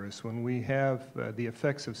Congress when we have the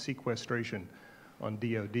effects of sequestration on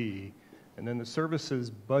DOD, and then the services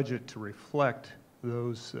budget to reflect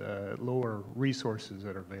those lower resources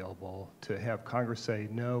that are available, to have Congress say,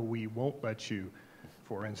 no, we won't let you,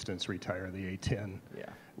 for instance, retire the A-10,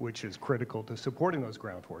 which is critical to supporting those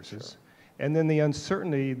ground forces. Sure. And then the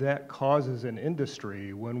uncertainty that causes an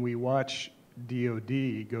industry when we watch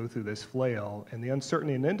DOD go through this flail, and the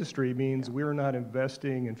uncertainty in industry means we're not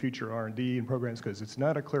investing in future R&D and programs because it's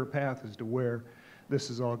not a clear path as to where this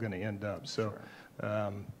is all going to end up. So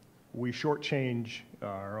we shortchange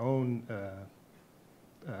our own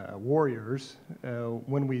warriors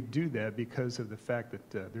when we do that because of the fact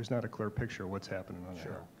that there's not a clear picture of what's happening on the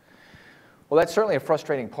Hill. Well, that's certainly a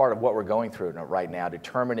frustrating part of what we're going through right now,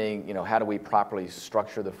 determining, how do we properly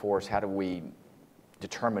structure the force, how do we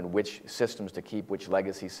determine which systems to keep, which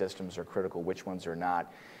legacy systems are critical, which ones are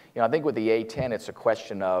not. I think with the A-10, it's a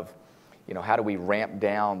question of, how do we ramp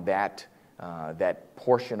down that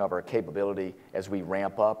portion of our capability as we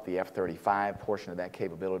ramp up the F-35 portion of that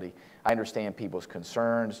capability. I understand people's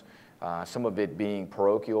concerns, some of it being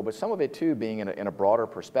parochial, but some of it too being in a broader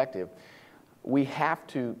perspective. We have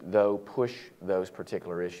to, though, push those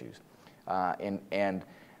particular issues. And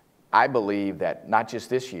I believe that not just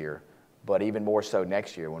this year, but even more so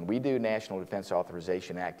next year, when we do National Defense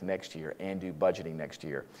Authorization Act next year and do budgeting next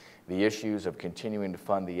year, the issues of continuing to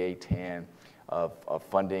fund the A-10, of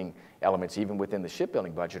funding elements even within the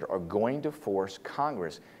shipbuilding budget are going to force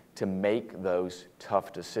Congress to make those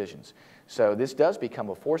tough decisions. So this does become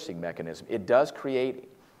a forcing mechanism. It does create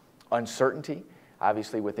uncertainty,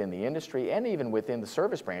 obviously within the industry and even within the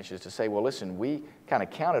service branches, to say, well, listen, we kind of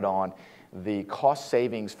counted on the cost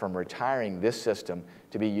savings from retiring this system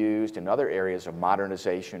to be used in other areas of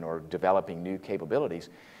modernization or developing new capabilities.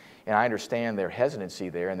 And I understand their hesitancy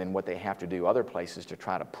there, and then what they have to do other places to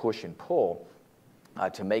try to push and pull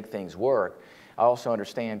to make things work. I also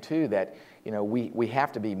understand too that we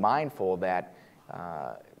have to be mindful that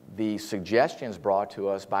the suggestions brought to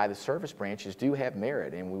us by the service branches do have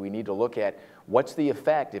merit, and we need to look at what's the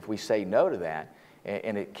effect if we say no to that.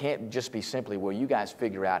 And it can't just be simply, well, you guys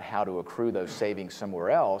figure out how to accrue those savings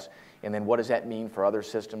somewhere else, and then what does that mean for other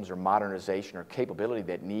systems or modernization or capability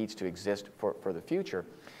that needs to exist for the future.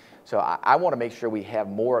 So I want to make sure we have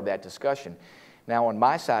more of that discussion. Now, on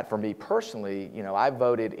my side, for me personally, I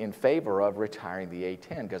voted in favor of retiring the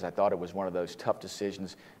A-10 because I thought it was one of those tough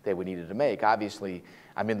decisions that we needed to make. Obviously,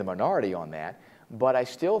 I'm in the minority on that, but I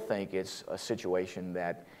still think it's a situation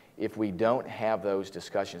that if we don't have those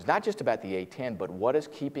discussions, not just about the A-10, but what does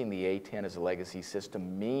keeping the A-10 as a legacy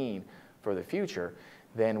system mean for the future,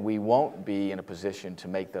 then we won't be in a position to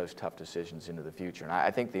make those tough decisions into the future. And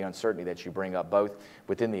I think the uncertainty that you bring up, both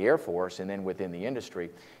within the Air Force and then within the industry,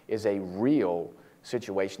 is a real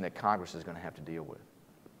situation that Congress is going to have to deal with.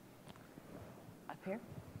 Up here.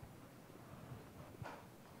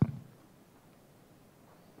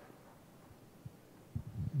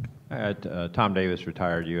 Tom Davis,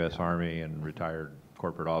 retired U.S. Army and retired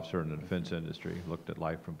corporate officer in the defense industry, looked at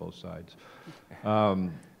life from both sides.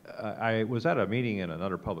 I was at a meeting in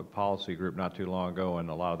another public policy group not too long ago, and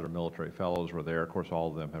a lot of their military fellows were there. Of course, all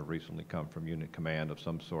of them have recently come from unit command of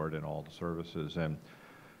some sort in all the services. And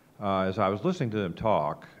as I was listening to them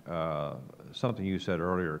talk, something you said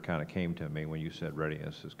earlier kind of came to me when you said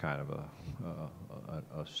readiness is kind of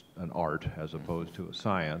an art as opposed to a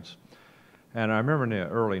science. And I remember in the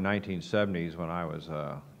early 1970s when I was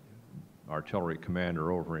artillery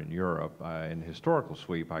commander over in Europe, in historical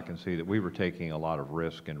sweep, I can see that we were taking a lot of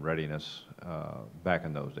risk in readiness back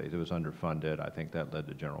in those days. It was underfunded. I think that led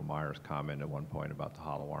to General Meyer's comment at one point about the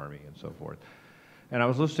hollow army and so forth. And I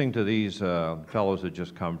was listening to these fellows that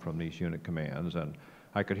just come from these unit commands, and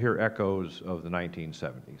I could hear echoes of the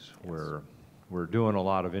 1970s, where we're doing a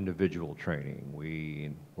lot of individual training.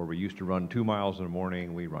 Where we used to run 2 miles in the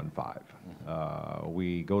morning, we run 5.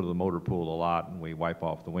 We go to the motor pool a lot and we wipe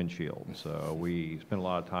off the windshields. We spend a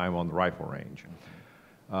lot of time on the rifle range.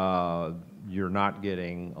 you're not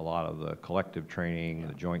getting a lot of the collective training,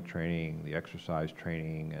 the joint training, the exercise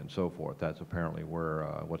training, and so forth. That's apparently where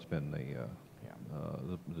what's been the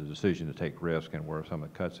decision to take risk and where some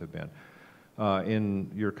of the cuts have been.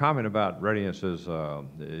 In your comment about readiness is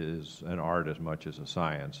an art as much as a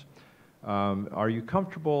science, are you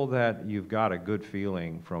comfortable that you've got a good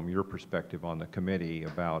feeling from your perspective on the committee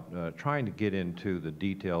about trying to get into the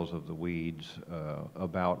details of the weeds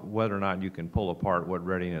about whether or not you can pull apart what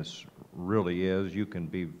readiness really is? You can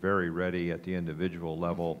be very ready at the individual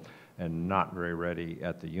level and not very ready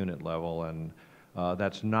at the unit level, and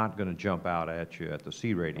that's not going to jump out at you at the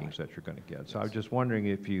C ratings that you're going to get. So I was just wondering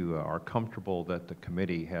if you are comfortable that the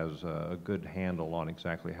committee has a good handle on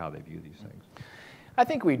exactly how they view these things. I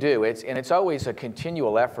think we do. It's always a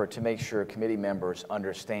continual effort to make sure committee members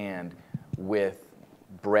understand with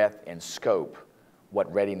breadth and scope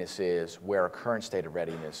what readiness is, where our current state of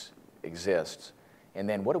readiness exists, and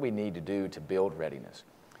then what do we need to do to build readiness.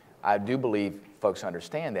 I do believe folks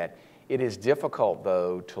understand that. It is difficult,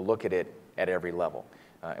 though, to look at it at every level.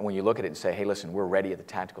 And when you look at it and say, hey, listen, we're ready at the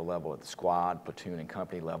tactical level, at the squad, platoon, and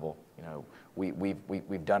company level, you know,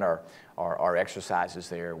 we've done our exercises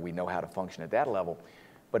there. We know how to function at that level.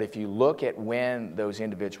 But if you look at when those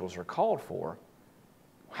individuals are called for,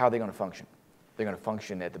 how are they going to function? They're going to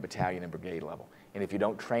function at the battalion and brigade level. And if you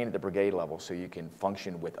don't train at the brigade level so you can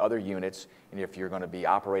function with other units, and if you're going to be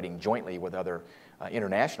operating jointly with other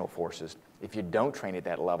international forces, if you don't train at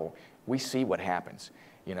that level, we see what happens.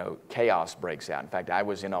 You know, chaos breaks out. In fact, I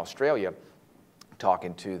was in Australia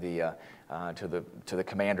talking to the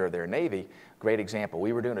commander of their Navy. Great example.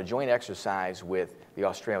 We were doing a joint exercise with the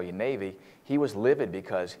Australian Navy. He was livid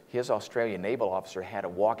because his Australian naval officer had to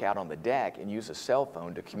walk out on the deck and use a cell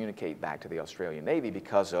phone to communicate back to the Australian Navy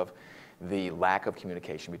because of the lack of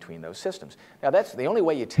communication between those systems. Now, that's the only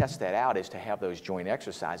way you test that out is to have those joint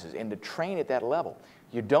exercises and to train at that level.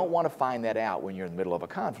 You don't want to find that out when you're in the middle of a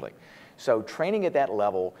conflict. So training at that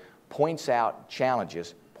level points out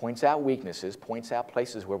challenges, points out weaknesses, points out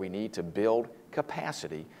places where we need to build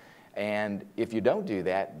capacity. And if you don't do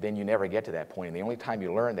that, then you never get to that point. And the only time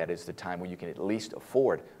you learn that is the time when you can at least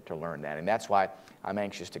afford to learn that. And that's why I'm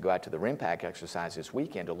anxious to go out to the RIMPAC exercise this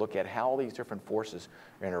weekend to look at how all these different forces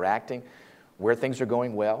are interacting, where things are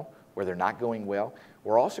going well, where they're not going well.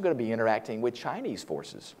 We're also going to be interacting with Chinese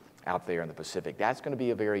forces out there in the Pacific. That's going to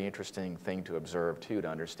be a very interesting thing to observe, too, to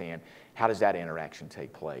understand how does that interaction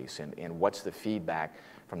take place and what's the feedback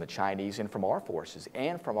from the Chinese and from our forces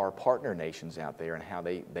and from our partner nations out there and how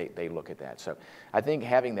they look at that. So I think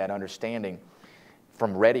having that understanding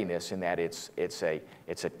from readiness in that it's a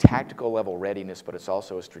tactical level readiness, but it's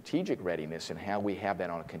also a strategic readiness and how we have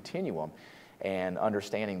that on a continuum and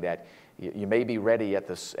understanding that you may be ready at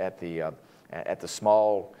the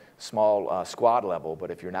small squad level, but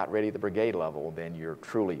if you're not ready at the brigade level, then you're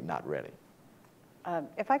truly not ready.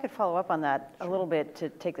 If I could follow up on that a little bit to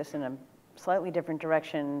take this in a slightly different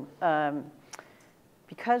direction,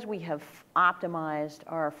 because we have optimized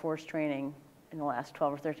our force training in the last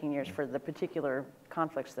 12 or 13 years for the particular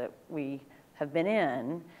conflicts that we have been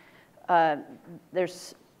in,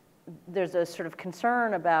 there's a sort of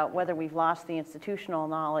concern about whether we've lost the institutional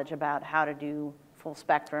knowledge about how to do full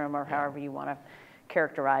spectrum or however you want to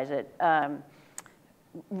characterize it,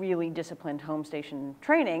 really disciplined home station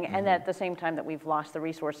training, and at the same time that we've lost the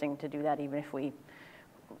resourcing to do that, even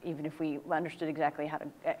if we understood exactly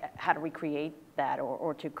how to recreate that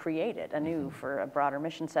or to create it anew for a broader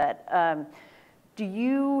mission set. Do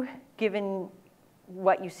you, given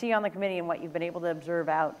what you see on the committee and what you've been able to observe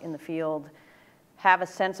out in the field, have a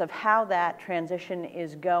sense of how that transition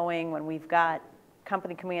is going when we've got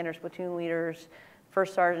company commanders, platoon leaders,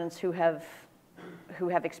 first sergeants who have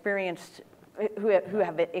experienced, who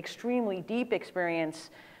have extremely deep experience,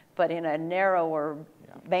 but in a narrower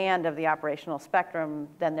band of the operational spectrum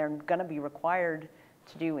than they're going to be required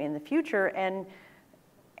to do in the future? And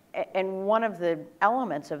one of the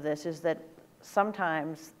elements of this is that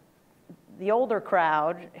sometimes the older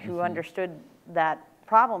crowd who understood that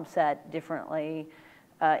problem set differently,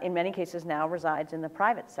 in many cases now resides in the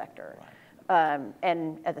private sector.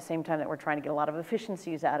 And at the same time that we're trying to get a lot of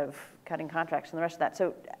efficiencies out of cutting contracts and the rest of that.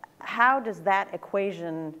 So how does that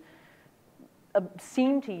equation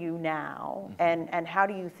seem to you now, and how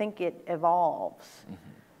do you think it evolves?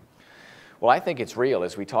 Well, I think it's real.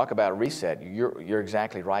 As we talk about reset, you're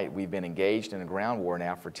exactly right. We've been engaged in a ground war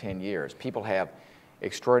now for 10 years. People have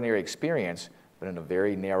extraordinary experience, but in a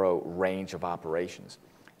very narrow range of operations.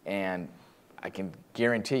 And I can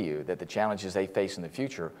guarantee you that the challenges they face in the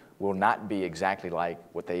future will not be exactly like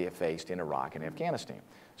what they have faced in Iraq and Afghanistan.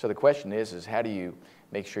 So the question is how do you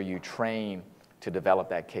make sure you train to develop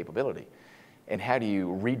that capability? And how do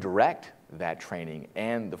you redirect that training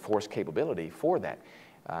and the force capability for that?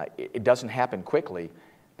 It doesn't happen quickly,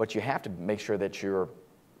 but you have to make sure that you're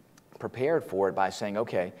prepared for it by saying,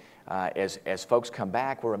 okay, as folks come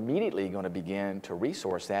back, we're immediately going to begin to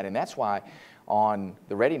resource that. And that's why on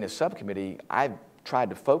the Readiness Subcommittee, I've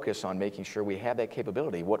tried to focus on making sure we have that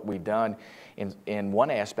capability. What we've done in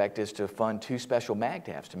one aspect is to fund 2 special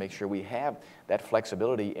MAGTFs to make sure we have that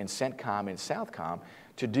flexibility in CENTCOM and SOUTHCOM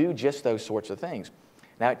to do just those sorts of things.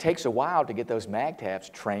 Now, it takes a while to get those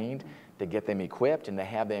MAGTFs trained, to get them equipped, and to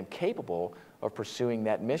have them capable of pursuing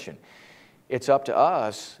that mission. It's up to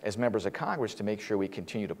us as members of Congress to make sure we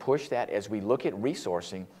continue to push that as we look at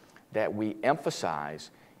resourcing, that we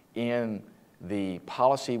emphasize in the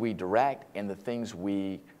policy we direct and the things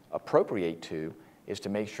we appropriate to, is to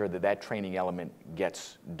make sure that that training element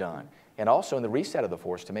gets done. And also in the reset of the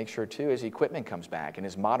force to make sure too, as equipment comes back and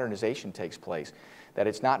as modernization takes place, that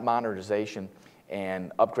it's not modernization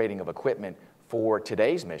and upgrading of equipment for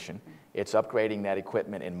today's mission. It's upgrading that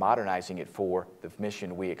equipment and modernizing it for the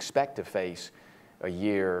mission we expect to face a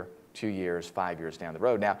year, 2 years, 5 years down the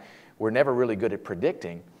road. Now, we're never really good at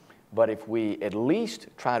predicting, but if we at least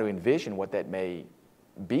try to envision what that may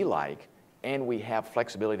be like, and we have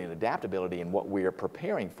flexibility and adaptability in what we are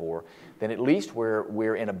preparing for, then at least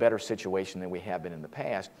we're in a better situation than we have been in the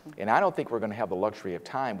past. And I don't think we're going to have the luxury of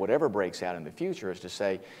time, whatever breaks out in the future, is to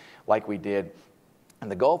say, like we did in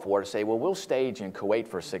the Gulf War, to say, well, we'll stage in Kuwait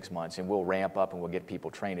for 6 months and we'll ramp up and we'll get people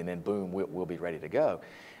trained and then boom, we'll be ready to go.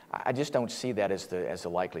 I just don't see that as the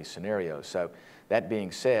likely scenario. So that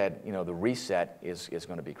being said, you know, the reset is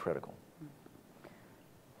going to be critical.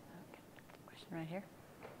 Question right here.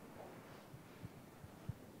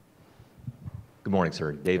 Good morning,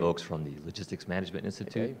 sir. Dave Oakes from the Logistics Management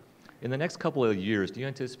Institute. Hey, in the next couple of years, do you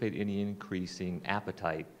anticipate any increasing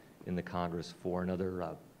appetite in the Congress for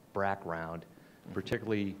another BRAC round,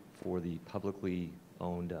 particularly for the publicly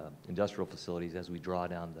owned industrial facilities as we draw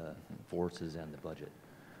down the forces and the budget?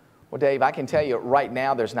 Well, Dave, I can tell you right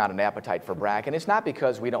now there's not an appetite for BRAC, and it's not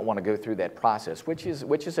because we don't want to go through that process, which is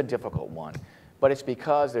a difficult one, but it's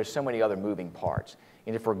because there's so many other moving parts.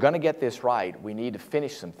 And if we're going to get this right, we need to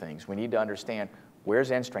finish some things. We need to understand, where's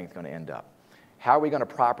end strength going to end up? How are we going to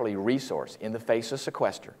properly resource in the face of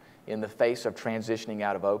sequester, in the face of transitioning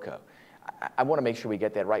out of OCO? I want to make sure we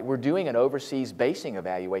get that right. We're doing an overseas basing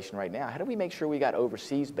evaluation right now. How do we make sure we got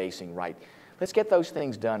overseas basing right? Let's get those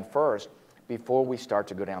things done first before we start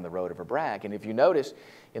to go down the road of a BRAC. And if you notice,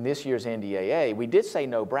 in this year's NDAA, we did say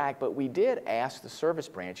no BRAC, but we did ask the service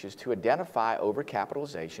branches to identify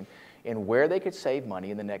overcapitalization and where they could save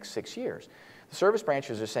money in the next 6 years. The service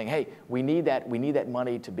branches are saying, hey, we need that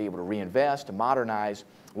money to be able to reinvest, to modernize,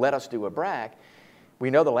 let us do a BRAC. We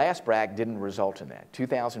know the last BRAC didn't result in that.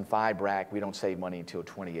 2005 BRAC, we don't save money until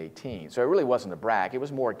 2018. So it really wasn't a BRAC. It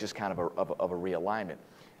was more just kind of a realignment.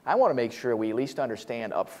 I want to make sure we at least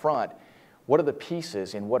understand up front what are the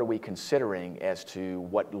pieces and what are we considering as to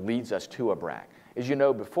what leads us to a BRAC. As you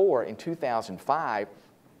know, before, in 2005,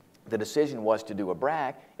 the decision was to do a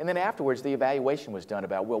BRAC, and then afterwards the evaluation was done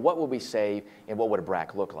about, well, what will we save and what would a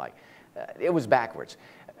BRAC look like? It was backwards.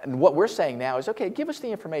 And what we're saying now is, okay, give us the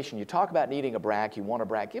information. You talk about needing a BRAC, you want a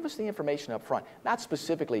BRAC, give us the information up front, not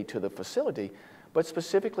specifically to the facility, but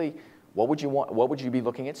specifically what would you want, what would you be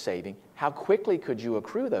looking at saving, how quickly could you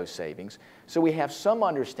accrue those savings, so we have some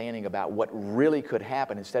understanding about what really could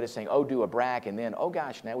happen instead of saying, oh, do a BRAC, and then, oh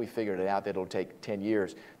gosh, now we figured it out that it'll take 10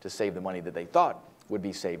 years to save the money that they thought would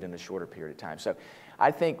be saved in a shorter period of time. So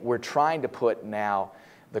I think we're trying to put now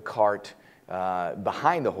the cart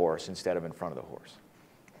behind the horse instead of in front of the horse.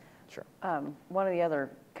 Sure. One of the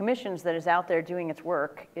other commissions that is out there doing its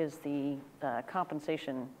work is the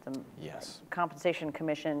Compensation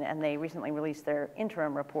Commission, and they recently released their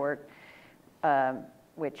interim report,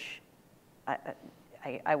 which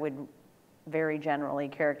I would very generally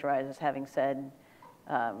characterize as having said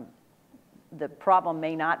the problem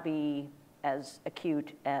may not be as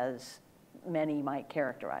acute as many might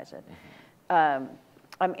characterize it.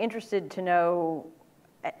 I'm interested to know,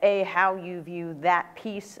 A, how you view that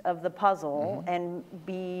piece of the puzzle, and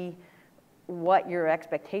B, what your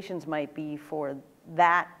expectations might be for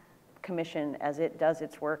that commission as it does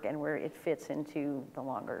its work and where it fits into the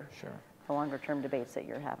longer term debates that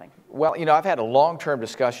you're having. Well, you know, I've had a long-term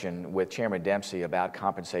discussion with Chairman Dempsey about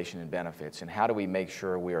compensation and benefits and how do we make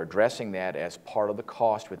sure we are addressing that as part of the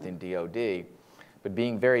cost within DOD, but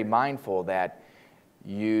being very mindful that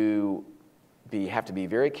you have to be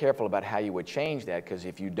very careful about how you would change that, because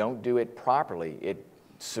if you don't do it properly, it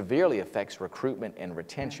severely affects recruitment and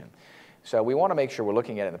retention. So we want to make sure we're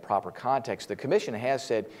looking at it in the proper context. The Commission has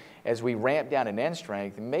said, as we ramp down in end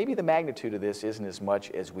strength, maybe the magnitude of this isn't as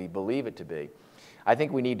much as we believe it to be. I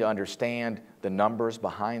think we need to understand the numbers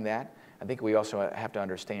behind that. I think we also have to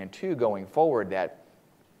understand, too, going forward, that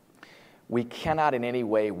we cannot in any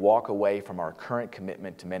way walk away from our current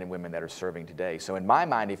commitment to men and women that are serving today. So in my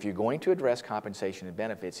mind, if you're going to address compensation and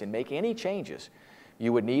benefits and make any changes,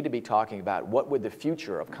 you would need to be talking about what would the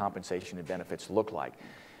future of compensation and benefits look like.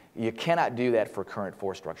 You cannot do that for current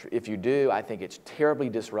force structure. If you do, I think it's terribly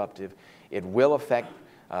disruptive. It will affect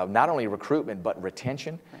not only recruitment, but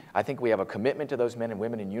retention. I think we have a commitment to those men and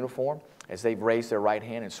women in uniform. As they've raised their right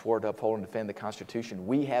hand and swore to uphold and defend the Constitution,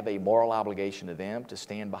 we have a moral obligation to them to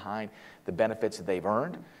stand behind the benefits that they've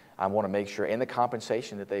earned. I want to make sure, and the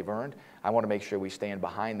compensation that they've earned, I want to make sure we stand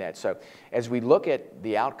behind that. So as we look at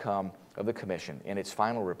the outcome of the Commission in its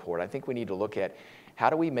final report, I think we need to look at how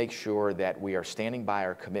do we make sure that we are standing by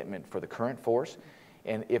our commitment for the current force,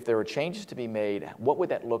 and if there are changes to be made, what would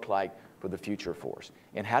that look like for the future force?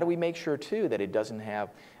 And how do we make sure, too, that it doesn't have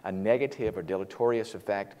a negative or deleterious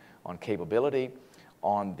effect on capability,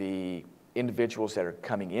 on the individuals that are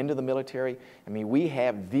coming into the military? I mean, we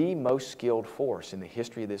have the most skilled force in the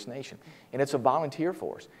history of this nation, and it's a volunteer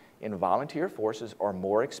force. And volunteer forces are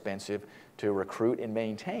more expensive to recruit and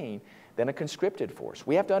maintain than a conscripted force.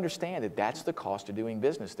 We have to understand that that's the cost of doing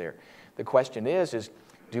business there. The question is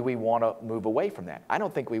do we want to move away from that? I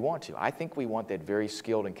don't think we want to. I think we want that very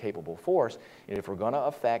skilled and capable force, and if we're going to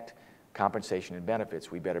affect compensation and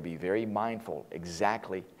benefits, we better be very mindful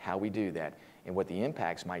exactly how we do that and what the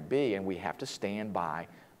impacts might be, and we have to stand by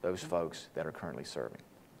those folks that are currently serving.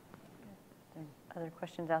 Other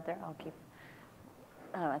questions out there? I'll keep,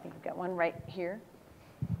 I think we've got one right here.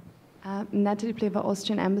 Natalie Plever,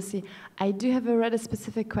 Austrian Embassy. I do have a rather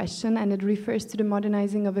specific question, and it refers to the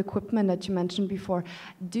modernizing of equipment that you mentioned before.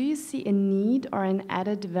 Do you see a need or an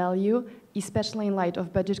added value, especially in light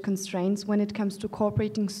of budget constraints, when it comes to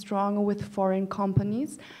cooperating stronger with foreign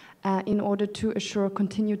companies in order to assure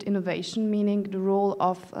continued innovation, meaning the role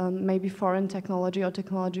of maybe foreign technology or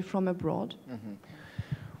technology from abroad? Mm-hmm.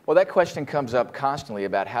 Well, that question comes up constantly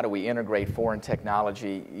about how do we integrate foreign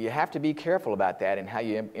technology. You have to be careful about that and how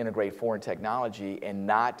you integrate foreign technology and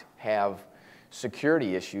not have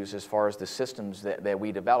security issues as far as the systems that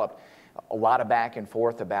we develop. A lot of back and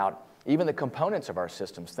forth about even the components of our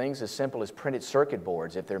systems, things as simple as printed circuit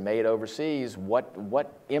boards. If they're made overseas,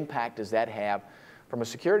 what impact does that have from a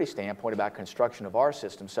security standpoint about construction of our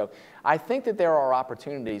systems? So I think that there are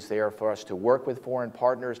opportunities there for us to work with foreign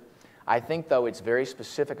partners. I think, though, it's very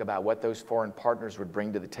specific about what those foreign partners would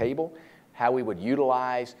bring to the table, how we would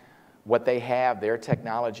utilize what they have, their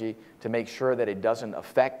technology, to make sure that it doesn't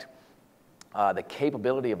affect the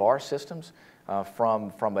capability of our systems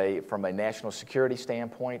from a national security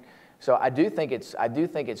standpoint. So I do think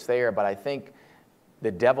it's there, but I think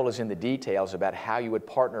the devil is in the details about how you would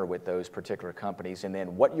partner with those particular companies, and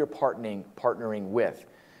then what you're partnering with,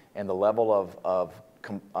 and the level of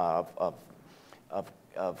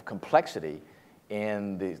complexity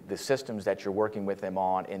in the systems that you're working with them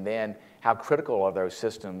on, and then how critical are those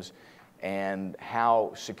systems and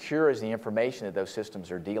how secure is the information that those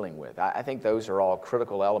systems are dealing with. I think those are all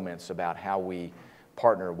critical elements about how we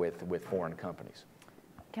partner with foreign companies.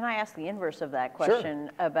 Can I ask the inverse of that question?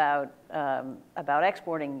 Sure. About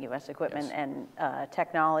exporting U.S. equipment? Yes. And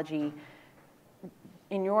technology?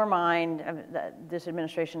 In your mind, this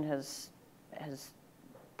administration has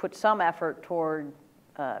put some effort toward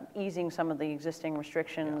easing some of the existing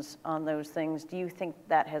restrictions on those things. Do you think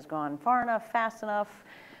that has gone far enough, fast enough?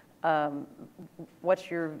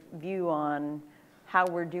 What's your view on how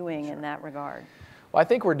we're doing in that regard? Well, I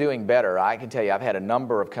think we're doing better. I can tell you, I've had a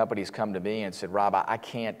number of companies come to me and said, Rob, I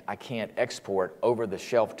can't export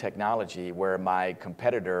over-the-shelf technology where my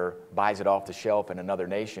competitor buys it off the shelf in another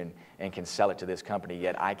nation and can sell it to this company,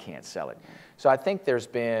 yet I can't sell it. So I think there's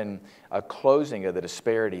been a closing of the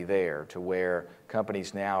disparity there to where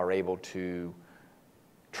companies now are able to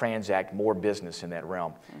transact more business in that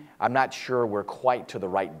realm. I'm not sure we're quite to the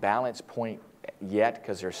right balance point yet,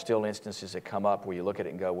 because there's still instances that come up where you look at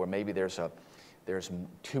it and go, well, maybe there's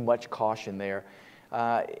too much caution there.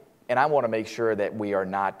 And I want to make sure that we are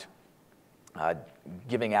not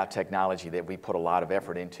giving out technology that we put a lot of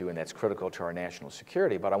effort into and that's critical to our national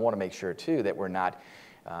security. But I want to make sure, too, that we're not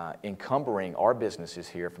encumbering our businesses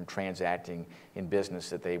here from transacting in business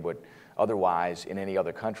that they would otherwise in any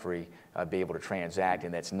other country be able to transact,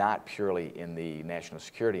 and that's not purely in the national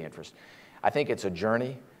security interest. I think it's a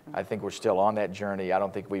journey. I think we're still on that journey. I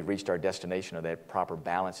don't think we've reached our destination of that proper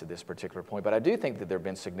balance at this particular point, but I do think that there have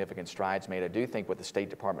been significant strides made. I do think what the State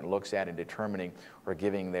Department looks at in determining or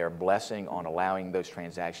giving their blessing on allowing those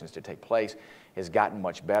transactions to take place has gotten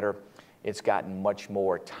much better. It's gotten much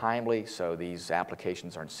more timely, so these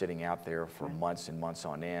applications aren't sitting out there for months and months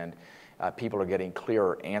on end. People are getting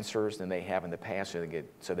clearer answers than they have in the past,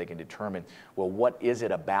 so they can determine, well, what is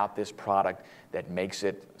it about this product that makes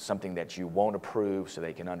it something that you won't approve, so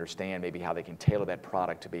they can understand maybe how they can tailor that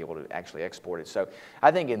product to be able to actually export it. So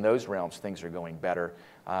I think in those realms things are going better,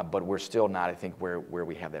 but we're still not, I think, where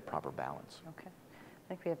we have that proper balance. Okay. I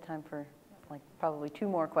think we have time for like probably 2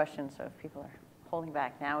 more questions, so if people are holding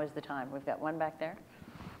back, now is the time. We've got one back there.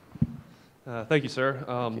 Thank you, sir.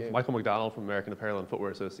 Thank you. Michael McDonald from American Apparel and Footwear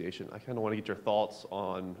Association. I kind of want to get your thoughts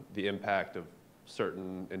on the impact of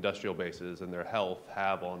certain industrial bases and their health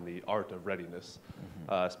have on the art of readiness.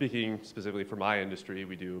 Speaking specifically for my industry,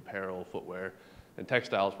 we do apparel, footwear, and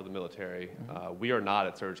textiles for the military. We are not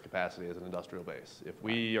at surge capacity as an industrial base. If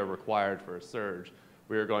we are required for a surge,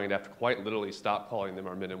 we are going to have to quite literally stop calling them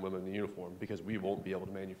our men and women in uniform because we won't be able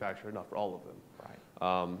to manufacture enough for all of them.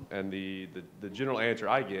 And the general answer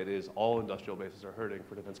I get is all industrial bases are hurting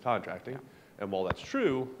for defense contracting. And while that's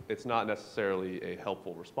true, it's not necessarily a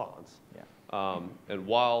helpful response. And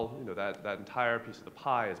while that entire piece of the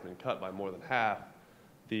pie has been cut by more than half,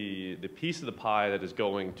 the piece of the pie that is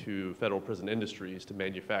going to federal prison industries to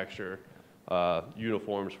manufacture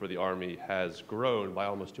uniforms for the Army has grown by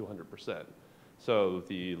almost 200%. So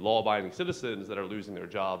the law-abiding citizens that are losing their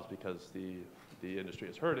jobs because the industry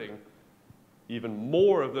is hurting, even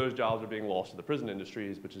more of those jobs are being lost to the prison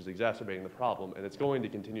industries, which is exacerbating the problem, and it's going to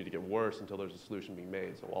continue to get worse until there's a solution being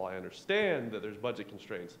made. So while I understand that there's budget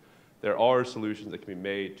constraints, there are solutions that can be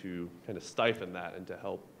made to kind of stifle that and to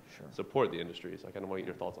help support the industries. I kind of want to get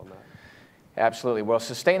your thoughts on that. Absolutely. Well,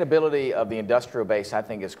 sustainability of the industrial base, I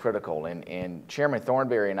think, is critical, and Chairman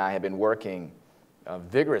Thornberry and I have been working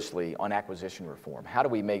vigorously on acquisition reform. How do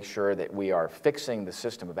we make sure that we are fixing the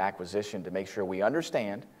system of acquisition to make sure we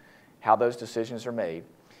understand how those decisions are made,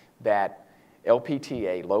 that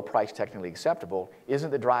LPTA, low price technically acceptable, isn't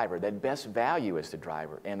the driver, that best value is the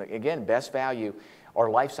driver. And again, best value are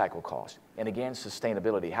life cycle costs. And again,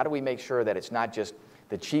 sustainability. How do we make sure that it's not just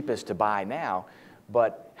the cheapest to buy now,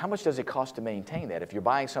 but how much does it cost to maintain that? If you're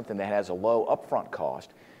buying something that has a low upfront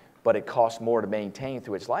cost, but it costs more to maintain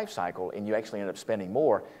through its life cycle, and you actually end up spending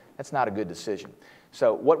more, that's not a good decision.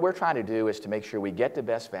 So what we're trying to do is to make sure we get the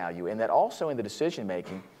best value, and that also in the decision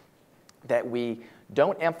making, that we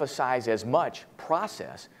don't emphasize as much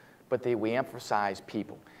process, but that we emphasize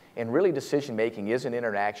people. And really decision-making is an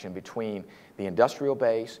interaction between the industrial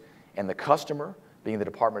base and the customer, being the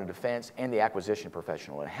Department of Defense, and the acquisition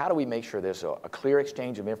professional. And how do we make sure there's a clear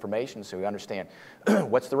exchange of information so we understand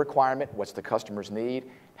what's the requirement, what's the customer's need,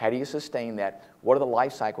 how do you sustain that, what are the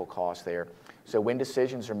life cycle costs there? So when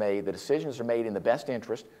decisions are made, the decisions are made in the best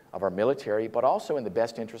interest of our military, but also in the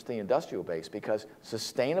best interest of the industrial base, because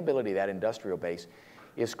sustainability of that industrial base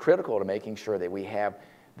is critical to making sure that we have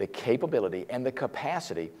the capability and the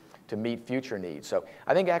capacity to meet future needs. So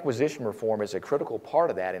I think acquisition reform is a critical part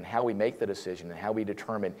of that in how we make the decision and how we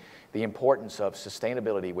determine the importance of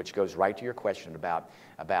sustainability, which goes right to your question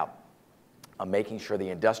about making sure the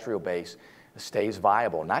industrial base stays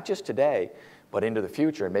viable, not just today, but into the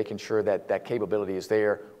future, and making sure that that capability is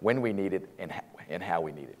there when we need it and how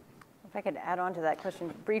we need it. If I could add on to that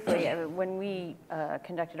question briefly, when we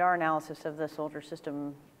conducted our analysis of the soldier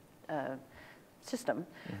system,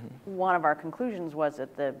 one of our conclusions was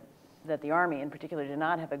that the Army in particular did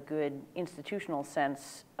not have a good institutional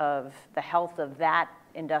sense of the health of that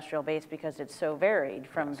industrial base because it's so varied,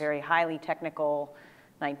 from very highly technical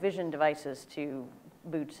night vision devices to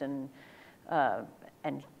boots and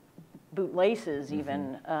boot laces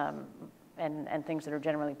even, and things that are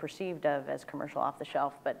generally perceived of as commercial off the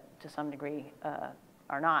shelf, but to some degree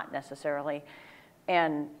are not necessarily,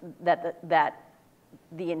 and that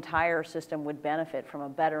the entire system would benefit from a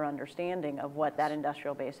better understanding of what that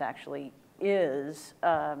industrial base actually is,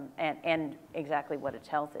 and exactly what its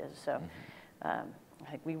health is. So I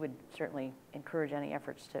think we would certainly encourage any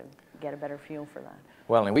efforts to get a better feel for that.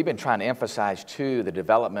 Well, and we've been trying to emphasize, too, the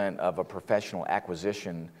development of a professional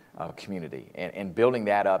acquisition community and building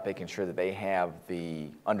that up, making sure that they have the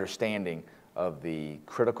understanding of the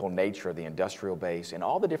critical nature of the industrial base and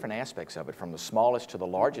all the different aspects of it, from the smallest to the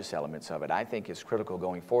largest elements of it, I think is critical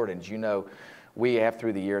going forward. And as you know, we have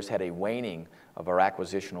through the years had a waning of our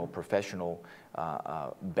acquisitional professional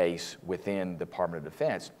base within the Department of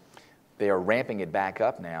Defense. They are ramping it back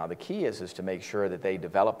up now. The key is to make sure that they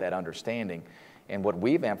develop that understanding And what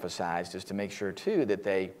we've emphasized is to make sure, too, that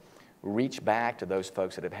they reach back to those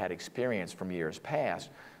folks that have had experience from years past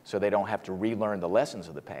so they don't have to relearn the lessons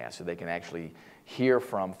of the past, so they can actually hear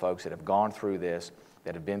from folks that have gone through this,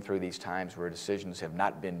 that have been through these times where decisions have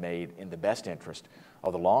not been made in the best interest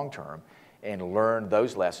of the long term, and learn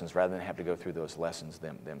those lessons rather than have to go through those lessons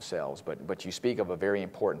themselves. But you speak of a very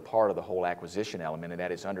important part of the whole acquisition element, and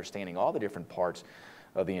that is understanding all the different parts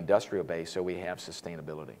of the industrial base so we have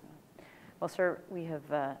sustainability. Well, sir, we have,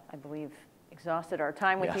 I believe, exhausted our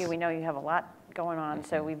time with Yes. you. We know you have a lot going on,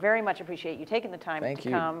 so we very much appreciate you taking the time Thank to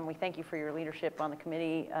you. come. We thank you for your leadership on the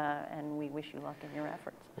committee, and we wish you luck in your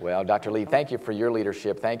efforts. Well, Dr. Lee, thank you for your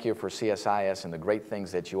leadership. Thank you for CSIS and the great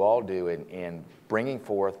things that you all do in bringing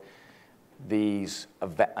forth these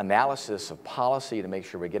analysis of policy to make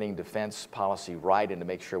sure we're getting defense policy right and to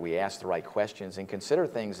make sure we ask the right questions and consider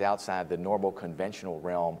things outside the normal conventional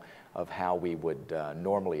realm of how we would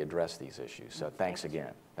normally address these issues. So thanks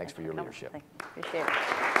again. Thanks for your leadership. Appreciate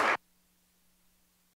it.